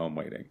sitting at home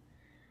waiting.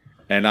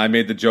 And I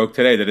made the joke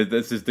today that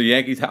this is the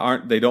Yankees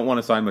they don't want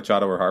to sign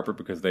Machado or Harper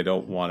because they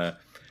don't want to.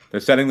 They're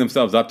setting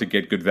themselves up to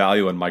get good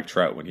value on Mike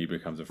Trout when he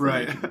becomes a free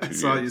agent. Right, I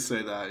saw you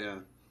say that. Yeah,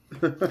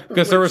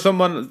 because there was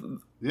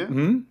someone. Yeah,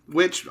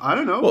 which I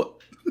don't know. Well,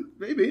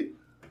 maybe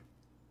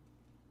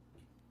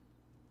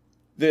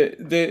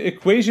the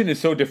equation is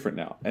so different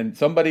now, and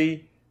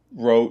somebody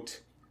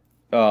wrote.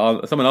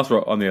 Someone else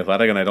wrote on The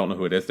Athletic, and I don't know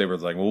who it is. They were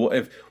like, well,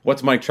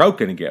 what's Mike Trout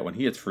going to get when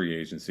he hits free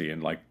agency?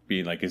 And like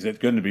being like, is it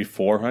going to be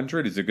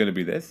 400? Is it going to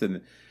be this?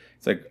 And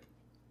it's like,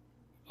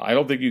 I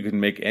don't think you can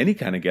make any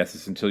kind of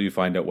guesses until you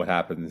find out what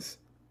happens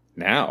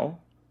now.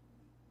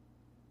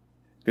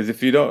 Because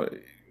if you don't,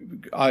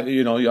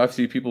 I've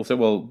seen people say,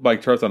 well,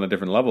 Mike Trout's on a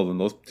different level than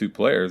those two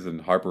players,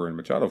 and Harper and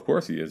Machado. Of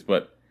course he is,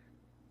 but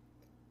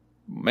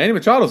Manny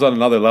Machado's on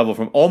another level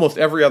from almost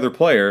every other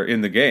player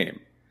in the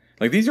game.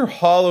 Like, these are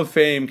Hall of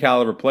Fame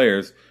caliber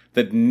players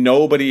that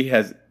nobody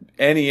has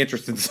any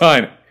interest in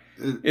signing.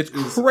 It's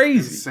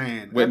crazy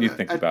insane when you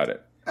think about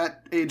it.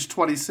 At age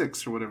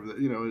 26 or whatever,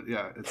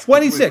 it's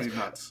 26.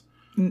 Nuts.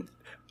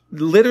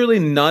 Literally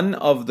none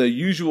of the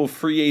usual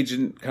free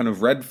agent kind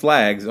of red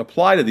flags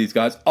apply to these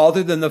guys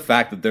other than the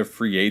fact that they're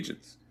free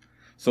agents.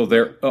 So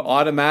they're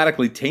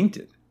automatically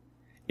tainted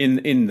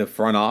in the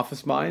front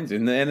office minds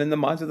and in the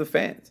minds of the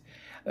fans.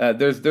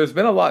 There's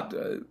been a lot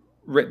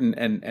written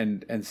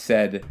and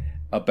said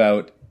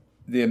about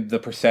the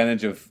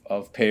percentage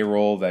of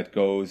payroll that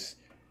goes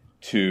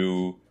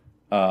to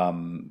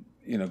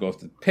goes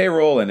to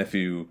payroll, and if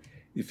you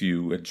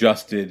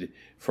adjusted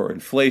for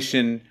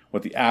inflation,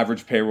 what the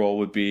average payroll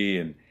would be,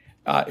 and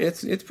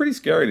it's pretty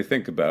scary to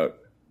think about.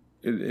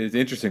 It's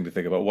interesting to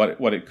think about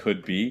what it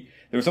could be.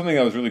 There was something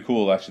that was really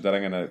cool actually that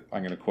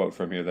I'm gonna quote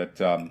from here that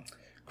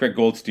Craig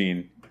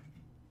Goldstein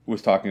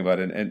was talking about,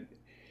 and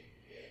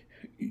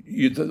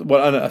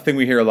a thing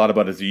we hear a lot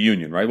about is the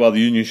union, right? Well, the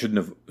union should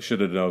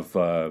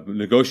have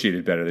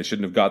negotiated better. They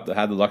shouldn't have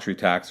had the luxury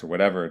tax or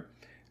whatever.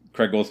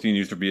 Craig Goldstein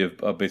used to be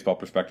a baseball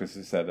prospectus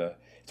who said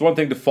it's one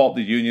thing to fault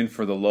the union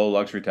for the low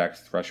luxury tax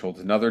threshold.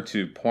 It's another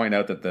to point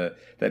out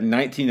that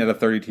 19 out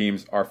of 30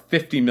 teams are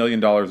 $50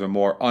 million or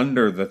more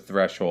under the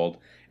threshold,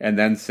 and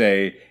then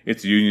say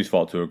it's the union's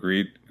fault to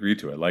agree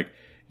to it. Like,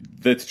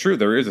 that's true.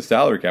 There is a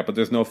salary cap, but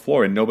there's no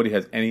floor, and nobody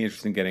has any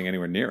interest in getting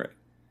anywhere near it.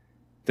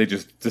 They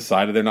just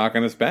decided they're not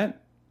going to spend.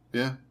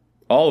 Yeah.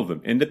 All of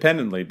them,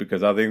 independently,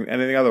 because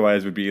anything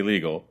otherwise would be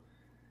illegal.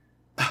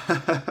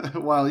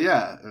 Well,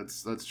 yeah,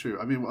 that's true.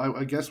 I mean,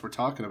 I guess we're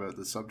talking about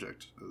this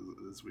subject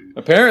as we.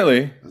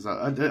 Apparently,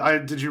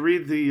 Did you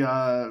read the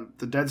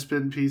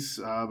Deadspin piece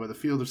by the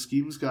Field of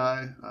Schemes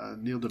guy,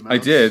 Neil deMause? I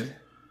did.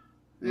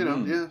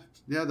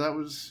 Yeah, that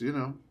was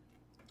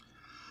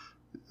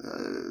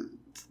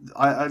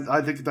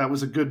I think that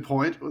was a good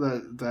point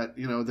that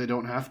they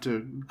don't have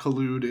to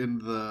collude in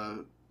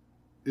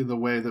the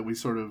way that we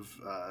sort of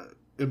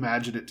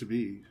imagine it to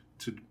be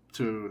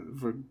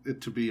for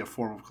it to be a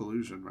form of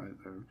collusion, right?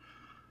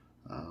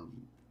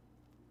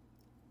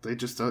 They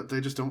just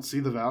don't see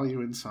the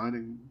value in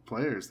signing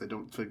players. They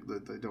don't think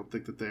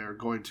that they are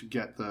going to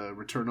get the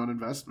return on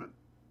investment.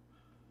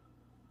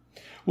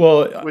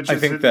 Well, which I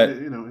is, think that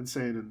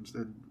insane,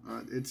 and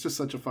it's just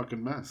such a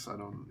fucking mess. I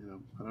don't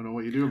know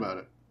what you do about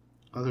it,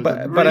 other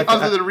than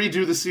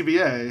redo the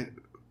CBA,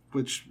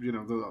 which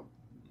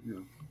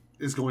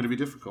is going to be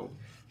difficult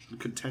and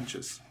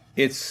contentious.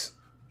 It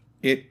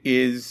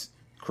is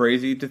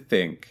crazy to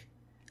think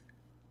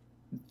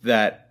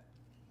that,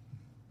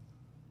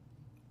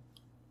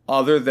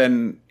 other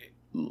than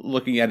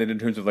looking at it in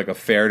terms of like a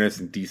fairness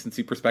and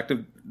decency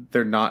perspective,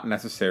 they're not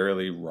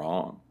necessarily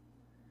wrong.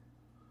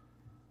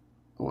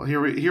 Well,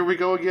 here we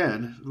go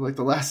again, like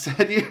the last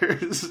 10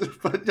 years.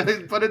 but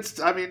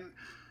it's, I mean,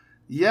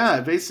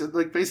 yeah, based on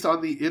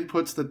the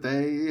inputs that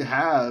they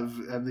have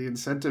and the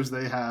incentives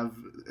they have,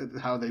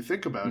 and how they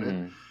think about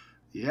it.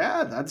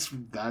 Yeah, that's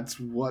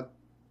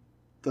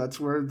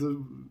where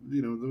the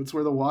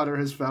water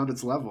has found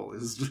its level,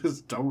 is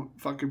just don't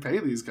fucking pay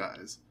these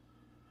guys.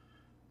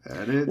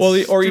 And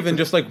it's or even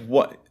just like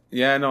what.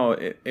 Yeah, no,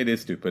 it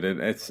is stupid.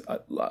 It's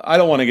I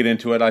don't want to get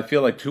into it. I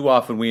feel like too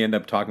often we end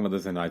up talking about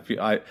this, and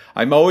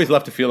I'm always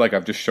left to feel like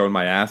I've just shown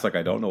my ass, like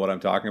I don't know what I'm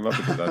talking about,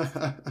 because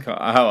that's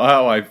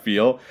how I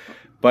feel.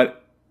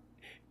 But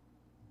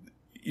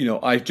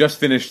I just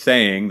finished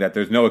saying that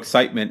there's no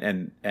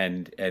excitement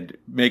and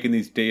making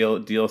these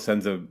deals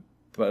sends a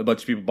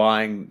bunch of people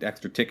buying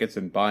extra tickets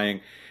and buying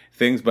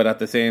things. But at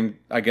the same,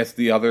 I guess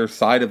the other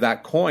side of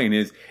that coin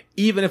is,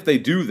 even if they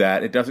do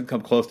that, it doesn't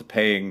come close to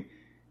paying.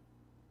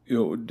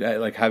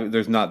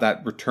 There's not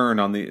that return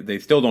on they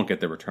still don't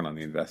get the return on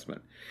the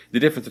investment. The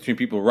difference between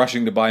people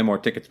rushing to buy more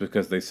tickets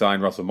because they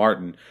signed Russell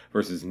Martin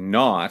versus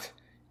not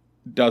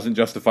doesn't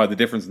justify the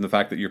difference in the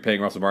fact that you're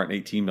paying Russell Martin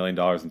 $18 million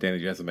and Danny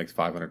Jansen makes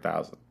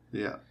 $500,000.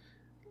 Yeah.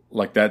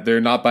 Like that, they're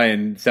not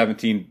buying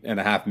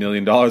 $17.5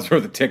 million worth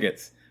of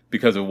tickets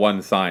because of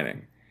one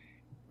signing,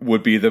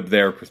 would be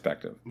their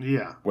perspective.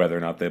 Yeah. Whether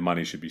or not the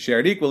money should be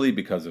shared equally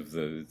because of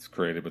it's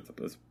created with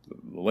the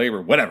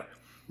labor, whatever.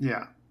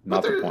 Yeah.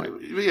 Not the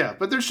point. Yeah,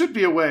 but there should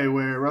be a way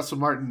where Russell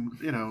Martin,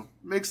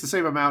 makes the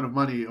same amount of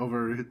money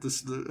over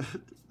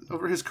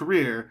his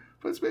career,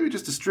 but it's maybe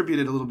just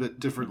distributed a little bit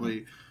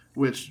differently,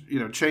 which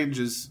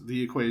changes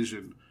the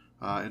equation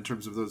in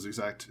terms of those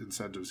exact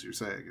incentives you're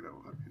saying.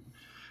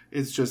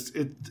 It's just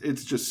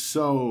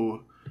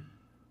so.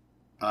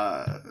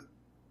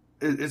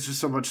 It's just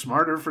so much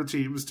smarter for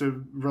teams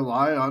to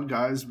rely on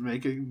guys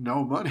making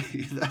no money.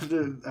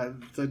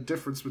 The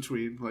difference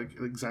between, like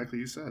exactly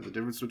you said, the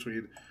difference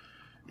between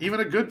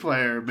even a good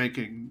player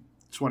making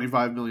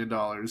 $25 million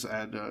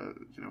and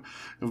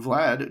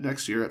Vlad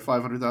next year at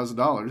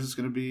 $500,000 is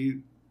going to be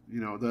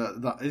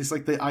it's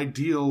like the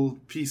ideal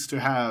piece to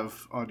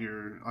have on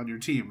your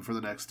team for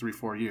the next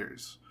 3-4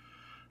 years,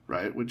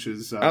 right? Which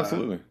is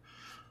absolutely,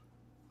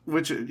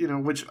 which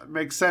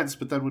makes sense.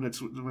 But then when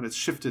it's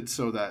shifted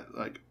so that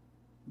like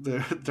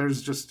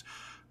there's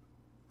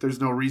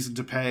no reason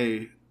to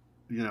pay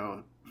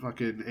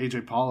fucking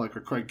AJ Pollock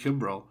or Craig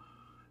Kimbrell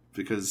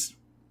because.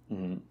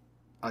 Mm-hmm.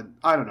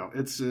 I don't know.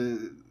 It's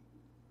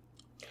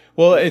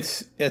well,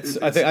 it's I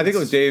think it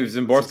was Dave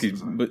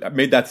Szymborski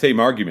made that same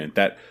argument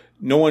that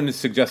no one is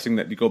suggesting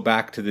that you go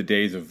back to the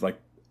days of like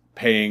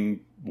paying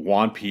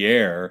Juan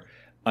Pierre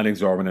an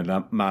exorbitant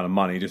amount of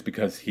money just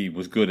because he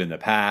was good in the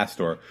past,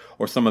 or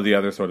some of the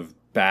other sort of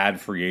bad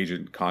free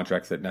agent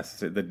contracts that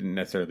didn't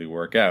necessarily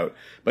work out.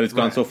 But it's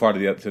gone so far to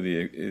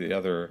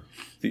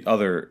the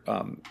other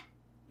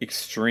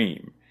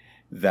extreme.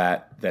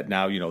 That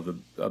now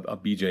a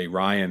BJ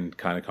Ryan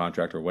kind of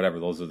contract or whatever,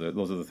 those are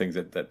the things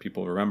that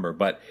people remember.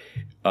 But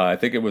I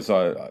think it was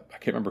I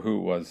can't remember who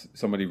it was.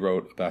 Somebody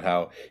wrote about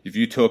how if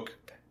you took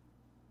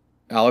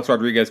Alex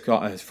Rodriguez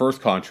his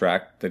first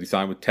contract that he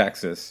signed with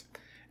Texas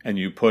and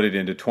you put it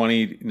into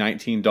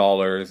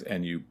 $2019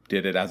 and you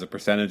did it as a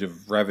percentage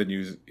of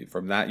revenues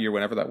from that year,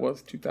 whenever that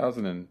was,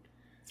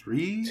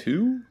 2003,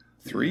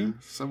 3, yeah,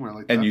 somewhere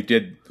like that. And you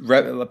did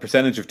a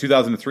percentage of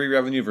 2003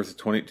 revenue versus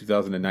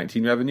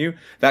 2019 revenue,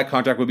 that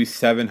contract would be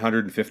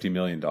 $750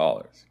 million.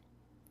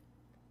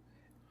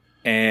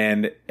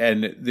 And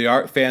the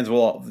art fans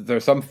there are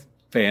some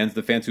fans,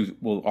 the fans who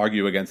will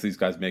argue against these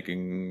guys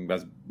making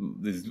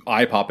these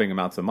eye-popping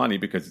amounts of money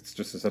because it's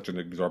just such an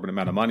exorbitant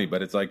amount of money.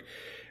 But it's like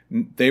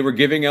they were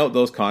giving out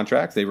those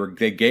contracts.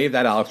 They gave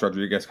that Alex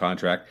Rodriguez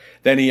contract.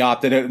 Then he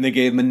opted out and they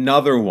gave him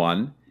another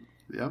one.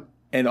 Yep.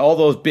 And all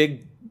those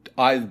big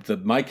the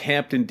Mike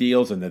Hampton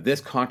deals and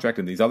this contract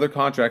and these other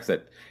contracts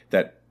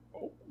that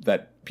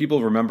that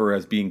people remember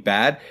as being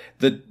bad,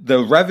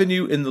 the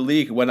revenue in the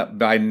league went up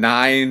by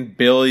 $9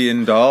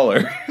 billion.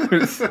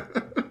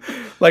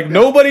 Like,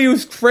 nobody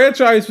whose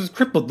franchise was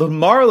crippled. The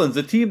Marlins,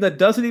 a team that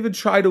doesn't even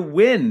try to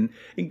win,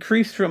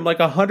 increased from like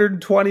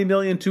 $120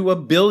 million to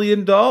 $1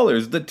 billion.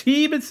 The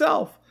team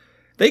itself,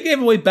 they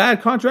gave away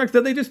bad contracts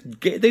that they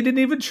didn't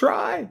even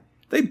try.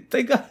 They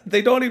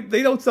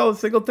don't sell a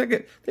single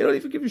ticket. They don't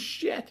even give a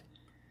shit.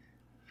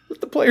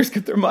 Let the players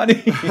get their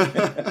money.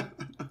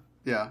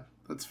 Yeah,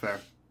 that's fair.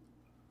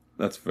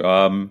 I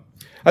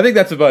think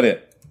that's about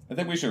it. I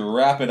think we should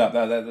wrap it up.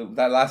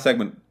 That last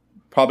segment,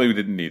 probably we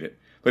didn't need it,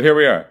 but here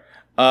we are.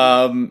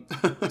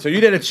 So you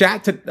did a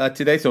chat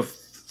today. So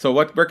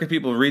where can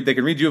people read? They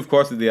can read you, of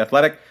course, at The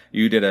Athletic.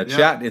 You did a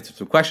chat. It's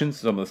some questions,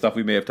 some of the stuff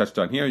we may have touched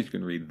on here. You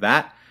can read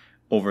that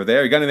over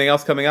there. You got anything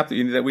else coming up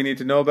that we need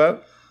to know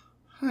about?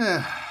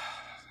 I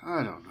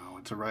don't know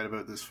what to write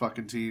about this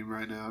fucking team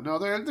right now. No,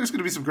 there's going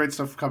to be some great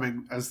stuff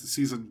coming as the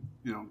season,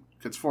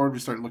 gets forward. We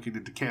start looking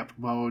into camp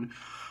mode.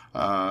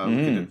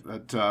 Looking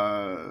at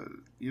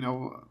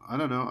I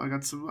don't know. I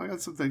got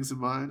some things in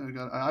mind.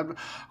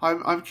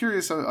 I'm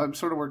curious. I'm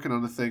sort of working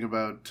on a thing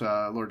about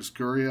Lourdes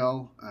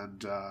Gurriel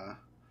and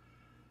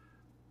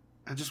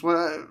just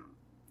what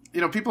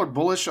people are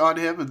bullish on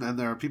him, and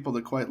there are people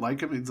that quite like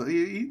him.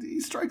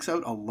 He strikes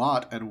out a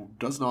lot and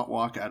does not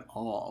walk at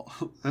all,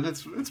 and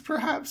it's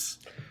perhaps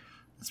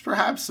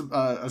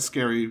a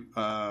scary,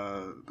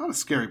 not a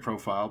scary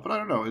profile, but I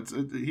don't know.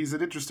 He's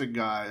an interesting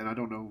guy, and I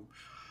don't know.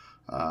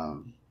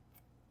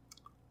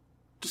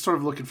 Just sort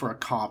of looking for a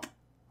comp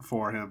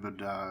for him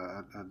and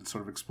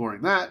sort of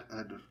exploring that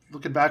and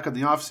looking back on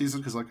the off season,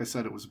 because like I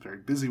said, it was a very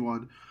busy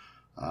one.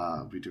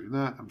 I'll be doing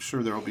that. I'm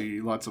sure there will be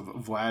lots of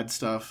Vlad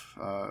stuff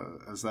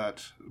as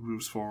that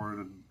moves forward,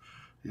 and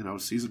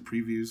season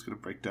previews, going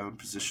to break down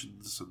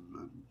positions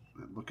and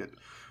look at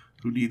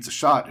who needs a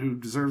shot, who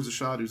deserves a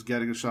shot, who's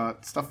getting a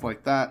shot, stuff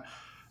like that.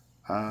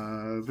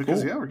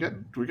 Because we're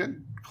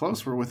getting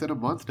close. We're within a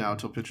month now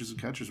until pitchers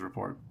and catchers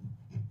report.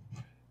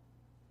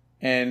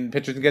 And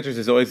Pitchers and Catchers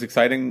is always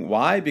exciting.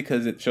 Why?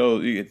 Because it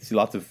shows you get to see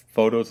lots of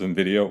photos and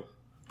video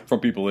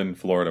from people in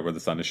Florida where the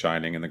sun is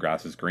shining and the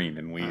grass is green,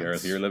 and we are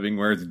here living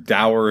where it's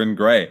dour and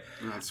gray.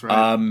 That's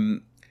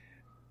right.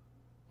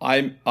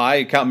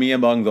 I count me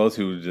among those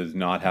who does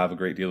not have a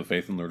great deal of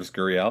faith in Lourdes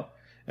Gurriel,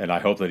 and I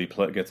hope that he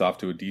gets off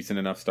to a decent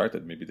enough start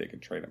that maybe they can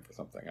trade him for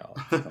something else.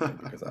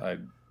 Because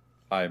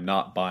I'm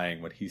not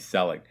buying what he's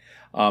selling.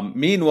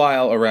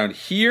 Meanwhile, around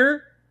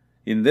here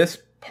in this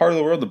part of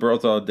the world, the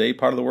Birds All Day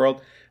part of the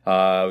world,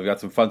 we've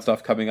got some fun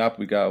stuff coming up.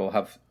 We've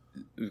got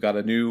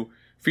a new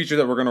feature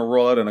that we're going to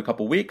roll out in a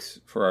couple weeks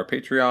for our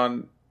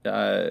Patreon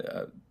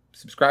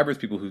subscribers,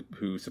 people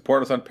who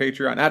support us on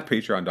Patreon at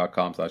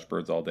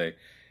patreon.com/birdsallday.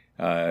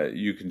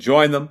 You can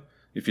join them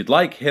if you'd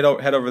like. Head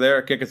over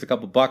there, kick us a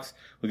couple bucks.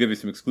 We'll give you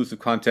some exclusive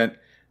content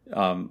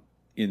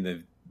in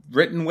the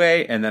written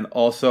way, and then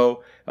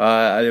also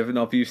I don't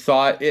know if you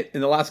saw it in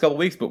the last couple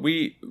weeks, but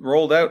we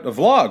rolled out a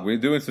vlog. We're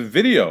doing some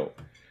video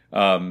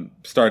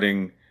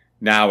starting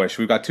now-ish.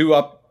 We've got 2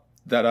 up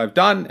that I've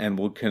done, and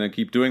we'll kind of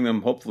keep doing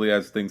them, hopefully,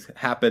 as things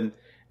happen.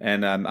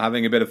 And I'm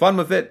having a bit of fun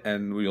with it,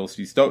 and we'll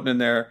see Stoughton in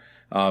there,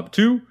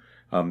 too.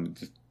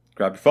 Just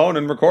grab your phone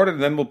and record it,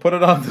 and then we'll put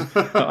it on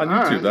YouTube.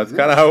 Right. That's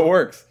kind of how it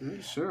works.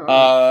 Yeah, sure.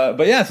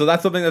 But yeah, so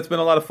that's something that's been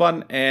a lot of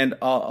fun. And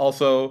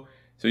also,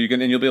 you'll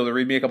be able to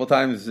read me a couple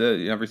times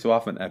every so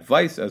often at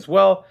Vice as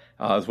well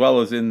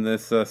as in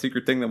this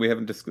secret thing that we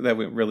haven't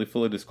really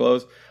fully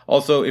disclosed.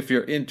 Also, if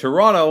you're in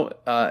Toronto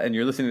and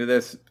you're listening to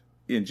this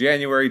in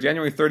January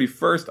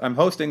 31st, I'm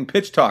hosting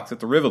Pitch Talks at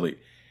the Rivoli.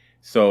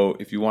 So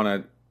if you want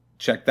to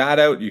check that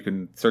out, you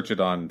can search it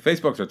on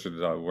Facebook, search it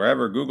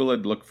wherever, Google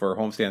it, look for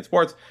Homestand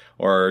Sports,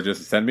 or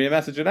just send me a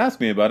message and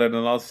ask me about it,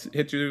 and I'll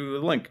hit you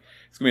the link.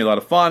 It's going to be a lot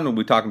of fun. We'll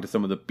be talking to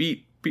some of the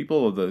beat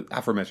people. The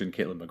aforementioned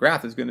Caitlin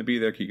McGrath is going to be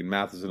there. Keegan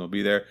Matheson will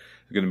be there.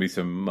 There's going to be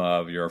some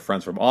of your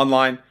friends from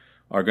online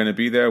are going to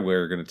be there.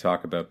 We're going to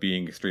talk about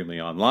being extremely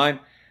online.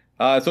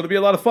 So it'll be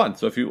a lot of fun.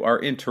 So if you are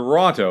in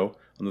Toronto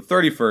on the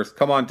 31st,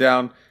 come on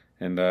down,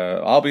 and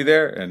I'll be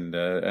there, and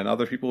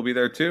other people will be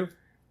there too.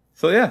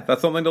 So yeah,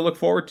 that's something to look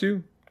forward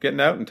to, getting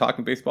out and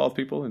talking baseball with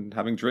people and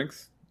having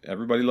drinks.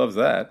 Everybody loves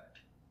that.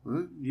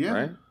 Yeah.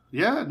 Right?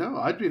 Yeah, no,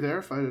 I'd be there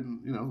if I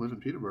didn't, live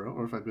in Peterborough,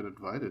 or if I'd been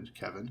invited,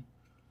 Kevin.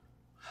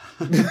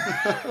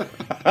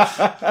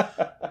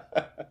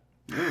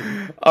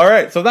 All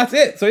right, so that's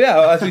it. So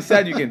yeah, as we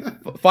said, you can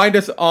find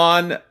us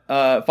on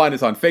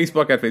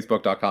Facebook at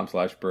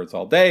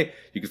facebook.com/birdsallday.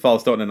 You can follow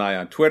Stoughton and I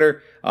on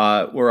Twitter.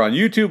 We're on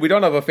YouTube. We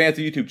don't have a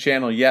fancy YouTube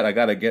channel yet. I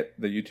got to get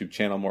the YouTube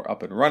channel more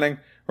up and running.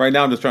 Right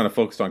now, I'm just trying to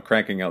focus on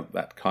cranking out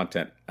that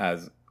content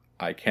as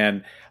I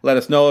can. Let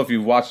us know if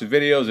you've watched the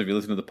videos, if you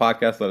listen to the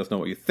podcast. Let us know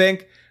what you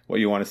think, what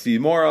you want to see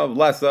more of,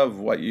 less of,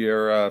 what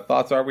your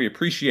thoughts are. We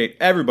appreciate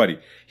everybody.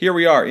 Here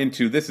we are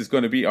this is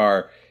going to be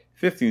our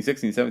 15,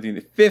 16, 17,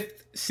 the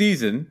 5th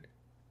season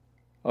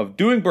of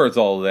doing Birds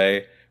All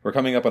Day. We're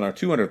coming up on our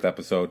 200th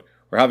episode.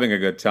 We're having a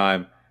good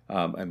time,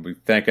 and we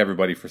thank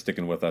everybody for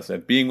sticking with us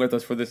and being with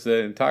us for this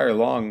entire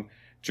long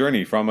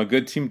journey from a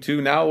good team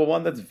to now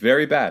one that's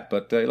very bad.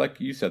 But like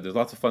you said, there's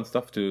lots of fun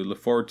stuff to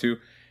look forward to.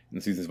 And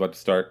the season's about to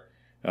start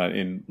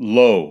in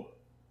low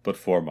but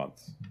 4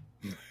 months.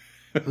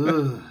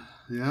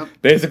 Yep.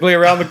 Basically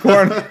around the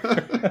corner.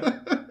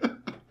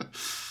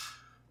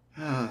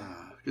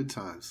 Good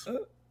times.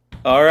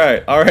 All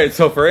right.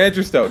 So for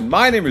Andrew Stoughton,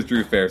 my name is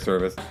Drew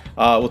Fairservice.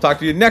 We'll talk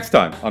to you next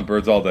time on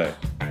Birds All Day.